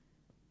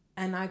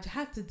 and I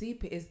had to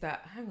deep it is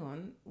that, hang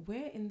on,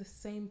 we're in the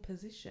same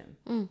position.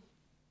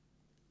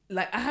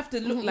 Like, I have to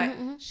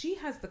look she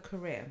has the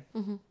career.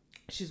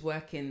 She's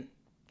working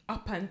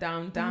up and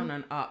down, down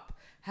and up,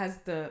 has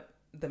the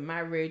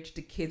marriage,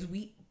 the kids.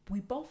 We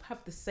both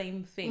have the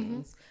same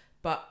things,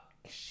 but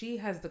she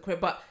has the career.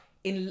 But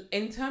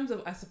in terms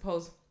of, I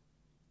suppose,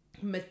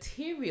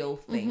 material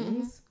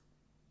things,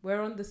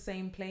 we're on the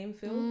same playing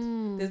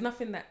field. There's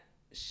nothing that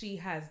she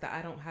has that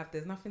I don't have.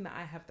 There's nothing that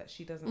I have that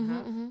she doesn't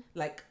have.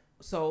 Like,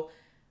 so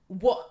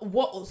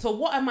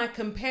what am I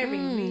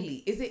comparing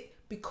really? Is it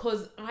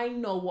because I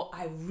know what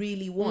I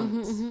really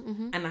want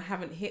and I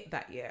haven't hit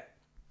that yet?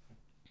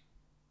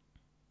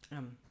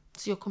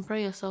 So you're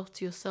comparing yourself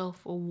to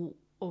yourself, or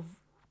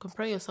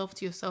comparing yourself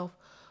to yourself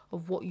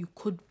of what you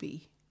could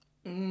be.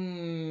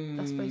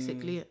 That's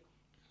basically it.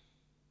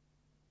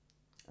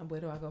 And where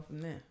do I go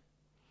from there?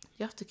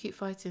 You have to keep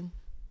fighting.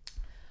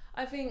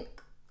 I think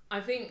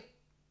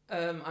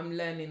I'm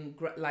learning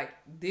like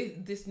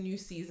this new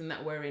season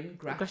that we're in,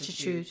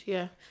 gratitude.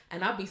 Yeah.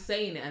 And I'll be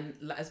saying it, and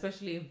like,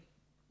 especially,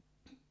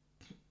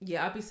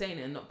 I'll be saying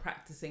it and not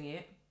practicing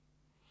it.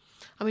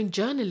 I mean,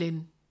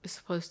 journaling is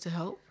supposed to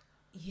help.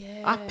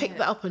 Yeah. I pick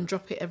that up and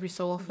drop it every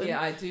so often.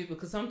 Yeah, I do,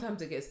 because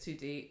sometimes it gets too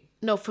deep.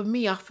 No, for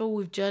me, I feel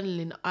with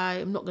journaling,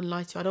 I'm not gonna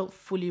lie to you, I don't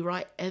fully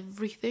write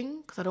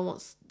everything because I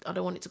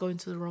don't want it to go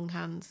into the wrong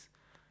hands.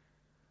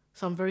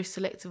 So I'm very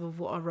selective of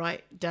what I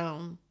write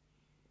down.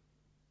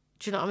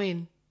 Do you know what I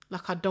mean?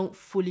 Like, I don't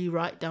fully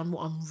write down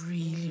what I'm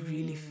really,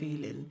 really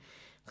feeling,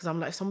 because I'm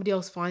like, if somebody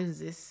else finds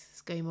this,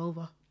 it's game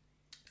over.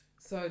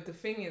 So the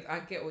thing is, I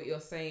get what you're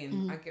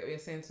saying.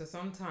 So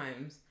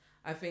sometimes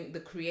I think the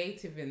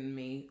creative in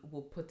me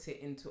will put it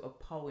into a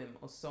poem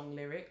or song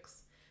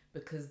lyrics,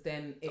 because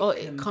then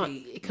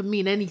it can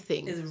mean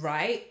anything. Is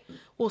right.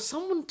 Well,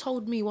 someone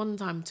told me one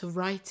time to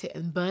write it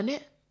and burn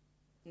it,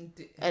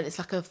 and it's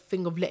like a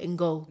thing of letting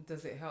go.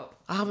 Does it help?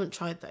 I haven't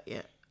tried that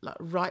yet. Like,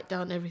 write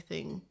down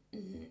everything.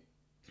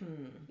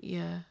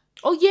 Yeah.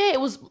 Oh yeah,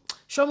 it was.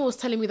 Shoma was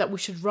telling me that we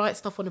should write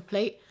stuff on a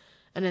plate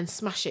and then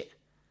smash it.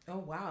 Oh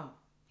wow.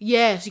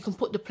 Yeah, so you can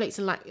put the plates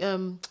in like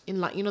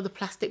the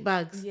plastic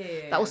bags.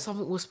 Yeah. That was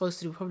something we were supposed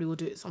to do. Probably we'll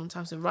do it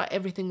sometimes. So write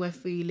everything we're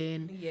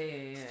feeling.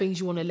 Yeah. Things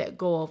you want to let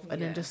go of,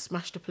 and then just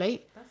smash the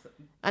plate.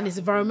 And it's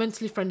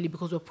environmentally friendly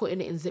because we're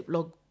putting it in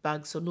Ziploc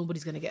bags, so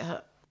nobody's gonna get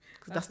hurt.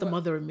 Because that's the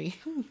mother in me.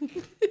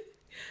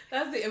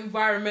 That's the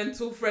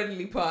environmental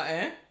friendly part,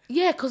 eh?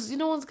 Yeah, because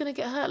no one's gonna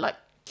get hurt. Like,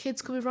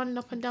 kids could be running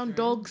up and down,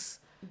 dogs,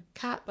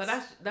 cats. But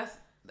that's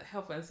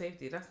health and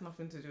safety. That's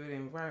nothing to do with the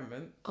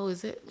environment. Oh,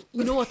 is it?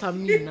 You know what I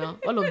mean now.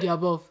 All of the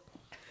above.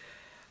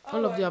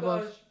 All of the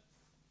above. Gosh.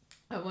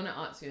 I want to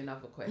ask you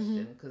another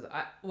question, because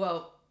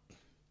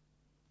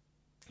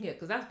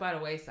because that's by the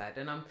wayside,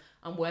 and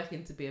I'm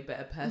working to be a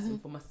better person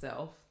for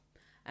myself,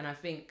 and I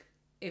think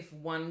if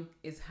one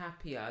is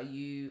happier,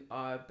 you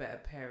are a better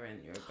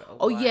parent. You're a better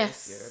wife.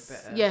 Yes.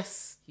 You're a better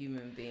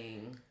human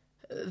being.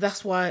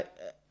 That's why.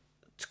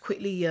 To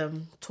quickly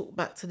talk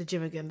back to the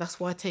gym again, that's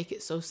why I take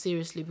it so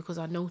seriously, because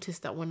I notice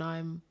that when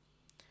I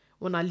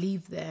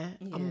leave there,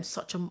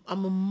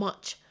 I'm a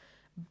much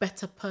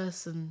better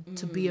person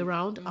to be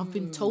around. I've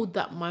been told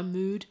that my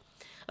mood,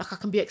 like, I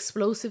can be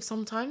explosive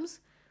sometimes.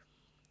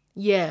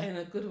 Yeah. In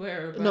a good way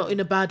or a bad? No, in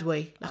a bad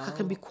way. Like, I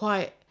can be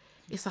quiet.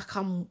 It's like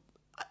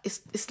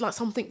it's like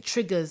something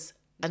triggers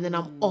and then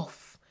I'm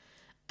off.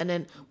 And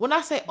then when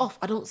I say off,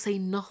 I don't say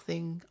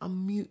nothing.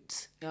 I'm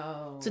mute.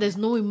 Oh. So there's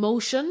no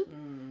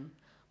emotion.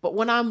 But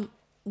when I'm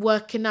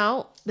working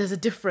out, there's a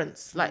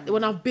difference. Like,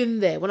 when I've been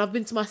there, when I've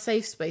been to my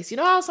safe space, you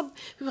know how some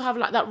people have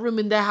like that room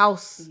in their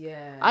house?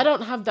 Yeah. I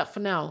don't have that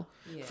for now.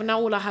 Yeah. For now,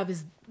 all I have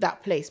is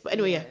that place. But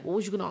anyway, what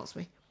was you going to ask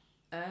me?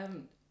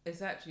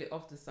 It's actually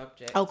off the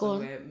subject. Oh, go on.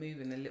 We're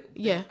moving a little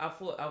bit. Yeah. I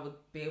thought I would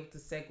be able to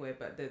segue,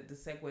 but the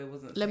segue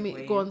wasn't. Let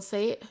me go on,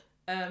 say it.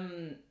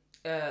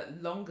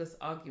 Longest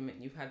argument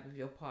you've had with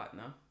your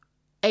partner?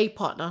 A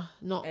partner,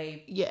 not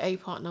a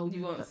partner.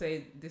 You won't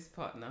say this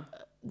partner?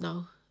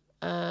 No.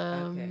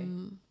 Okay.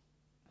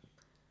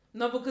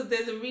 No, because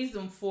there's a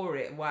reason for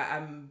it. Why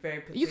I'm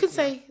very particular. You can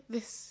say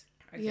this.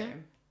 Okay. Yeah.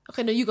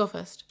 Okay. No, you go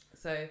first.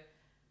 So,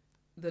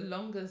 the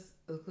longest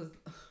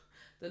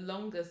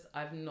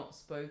I've not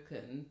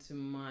spoken to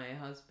my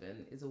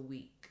husband is a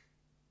week.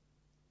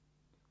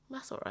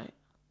 That's all right.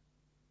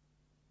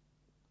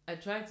 I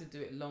tried to do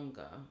it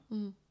longer,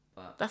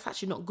 but that's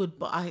actually not good.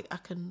 But I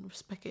can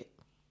respect it.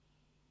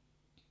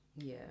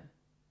 Yeah,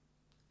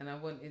 and I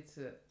wanted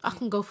to. I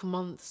can go for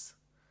months.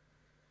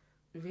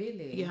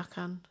 Really? Yeah,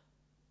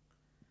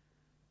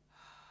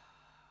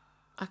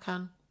 I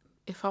can.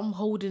 If I'm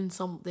holding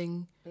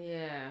something.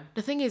 Yeah.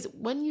 The thing is,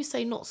 when you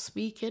say not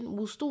speaking,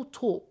 we'll still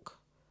talk.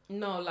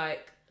 No,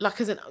 like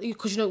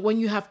because when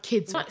you have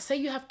kids, like, say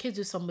you have kids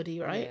with somebody,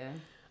 right? Yeah.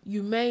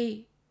 You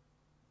may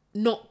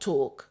not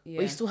talk,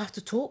 but you still have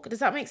to talk. Does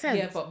that make sense?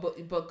 Yeah,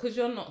 but because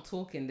you're not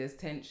talking, there's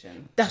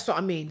tension. That's what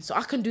I mean. So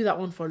I can do that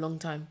one for a long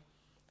time.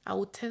 I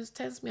will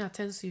tense me. I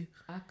tense you.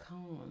 I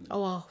can't.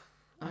 Oh, well,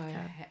 I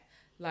can.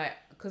 Like,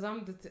 because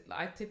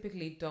I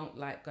typically don't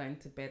like going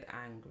to bed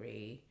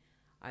angry.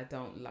 I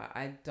don't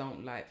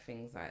like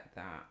things like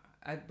that.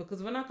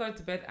 Because when I go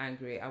to bed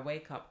angry, I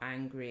wake up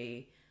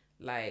angry.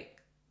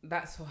 Like,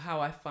 that's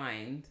how I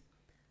find.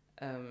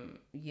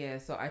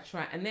 So I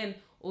try. And then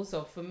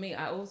also for me,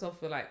 I also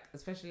feel like,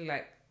 especially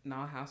like in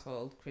our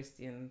household,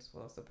 Christians,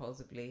 well,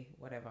 supposedly,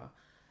 whatever.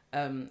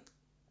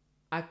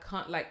 I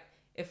can't, like,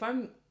 if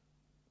I'm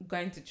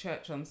going to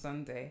church on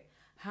Sunday,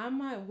 how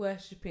am I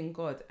worshipping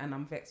God and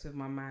I'm vexed with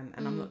my man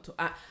and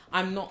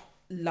I'm not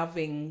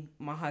loving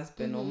my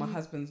husband or my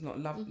husband's not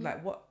loving,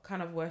 like, what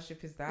kind of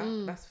worship is that?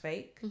 That's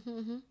fake.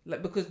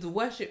 Like, because the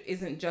worship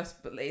isn't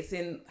just, but it's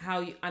in how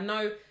you, I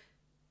know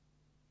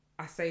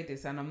I say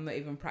this and I'm not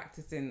even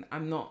practicing,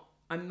 I'm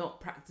not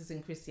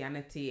practicing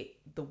Christianity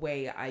the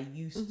way I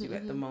used to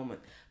at the moment,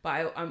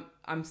 but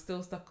I'm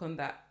still stuck on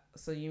that.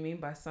 So you mean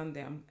by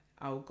Sunday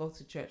we'll go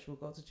to church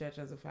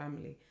as a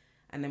family,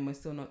 and then we're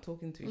still not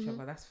talking to each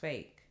other? That's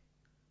fake.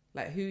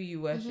 Like, who are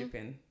you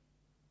worshipping?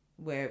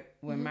 We're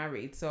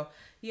married. So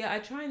yeah, I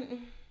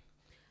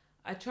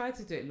try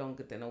to do it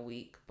longer than a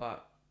week,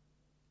 but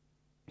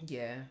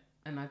yeah,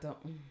 and I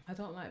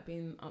don't like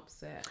being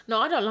upset. No,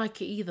 I don't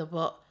like it either,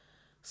 but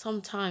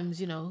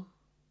sometimes, you know.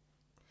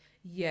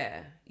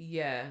 Yeah.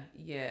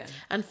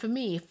 And for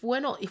me, if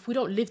we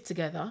don't live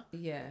together,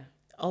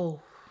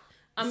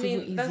 I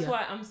mean, that's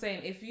why I'm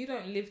saying, if you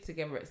don't live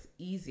together, it's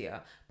easier.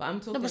 But I'm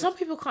talking. No, but some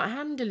people can't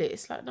handle it.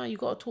 It's like, no, you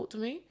got to talk to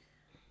me.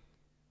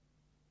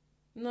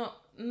 No.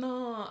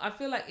 I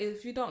feel like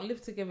if you don't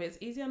live together, it's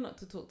easier not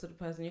to talk to the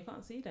person. You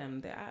can't see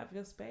them. They're out of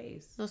your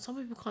space. No, some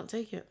people can't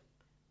take it.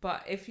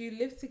 But if you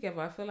live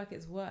together, I feel like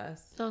it's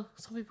worse. No,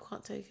 some people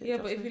can't take it. Yeah,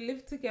 but if you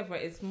live together,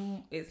 it's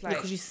like,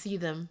 because you see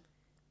them.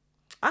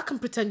 I can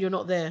pretend you're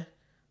not there.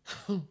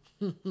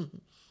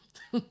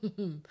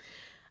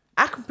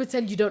 I can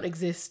pretend you don't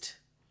exist.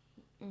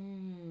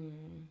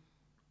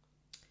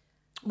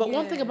 But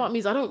one thing about me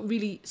is I don't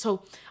really...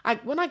 So,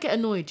 when I get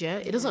annoyed,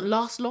 it doesn't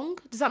last long.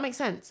 Does that make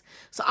sense?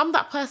 So, I'm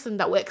that person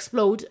that will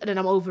explode and then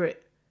I'm over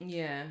it.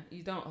 Yeah,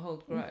 you don't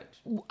hold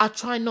grudge. I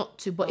try not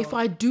to, but if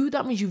I do,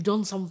 that means you've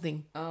done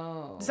something.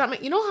 Oh. Does that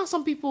make... You know how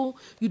some people,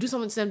 you do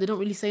something to them, they don't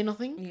really say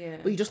nothing? Yeah.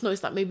 But you just notice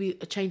that maybe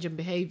a change in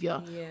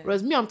behaviour. Yeah.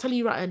 Whereas me, I'm telling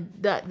you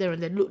there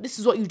and then, look, this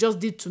is what you just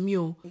did to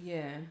me.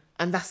 Yeah.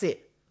 And that's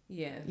it.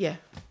 Yeah. Yeah.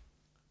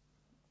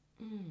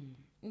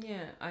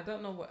 Yeah, I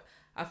don't know what...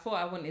 I thought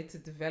I wanted to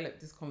develop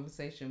this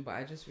conversation, but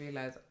I just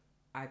realised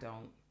I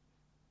don't.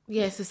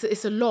 Yes,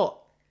 it's a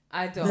lot.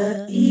 I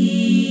don't. The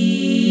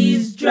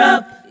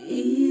eavesdrop.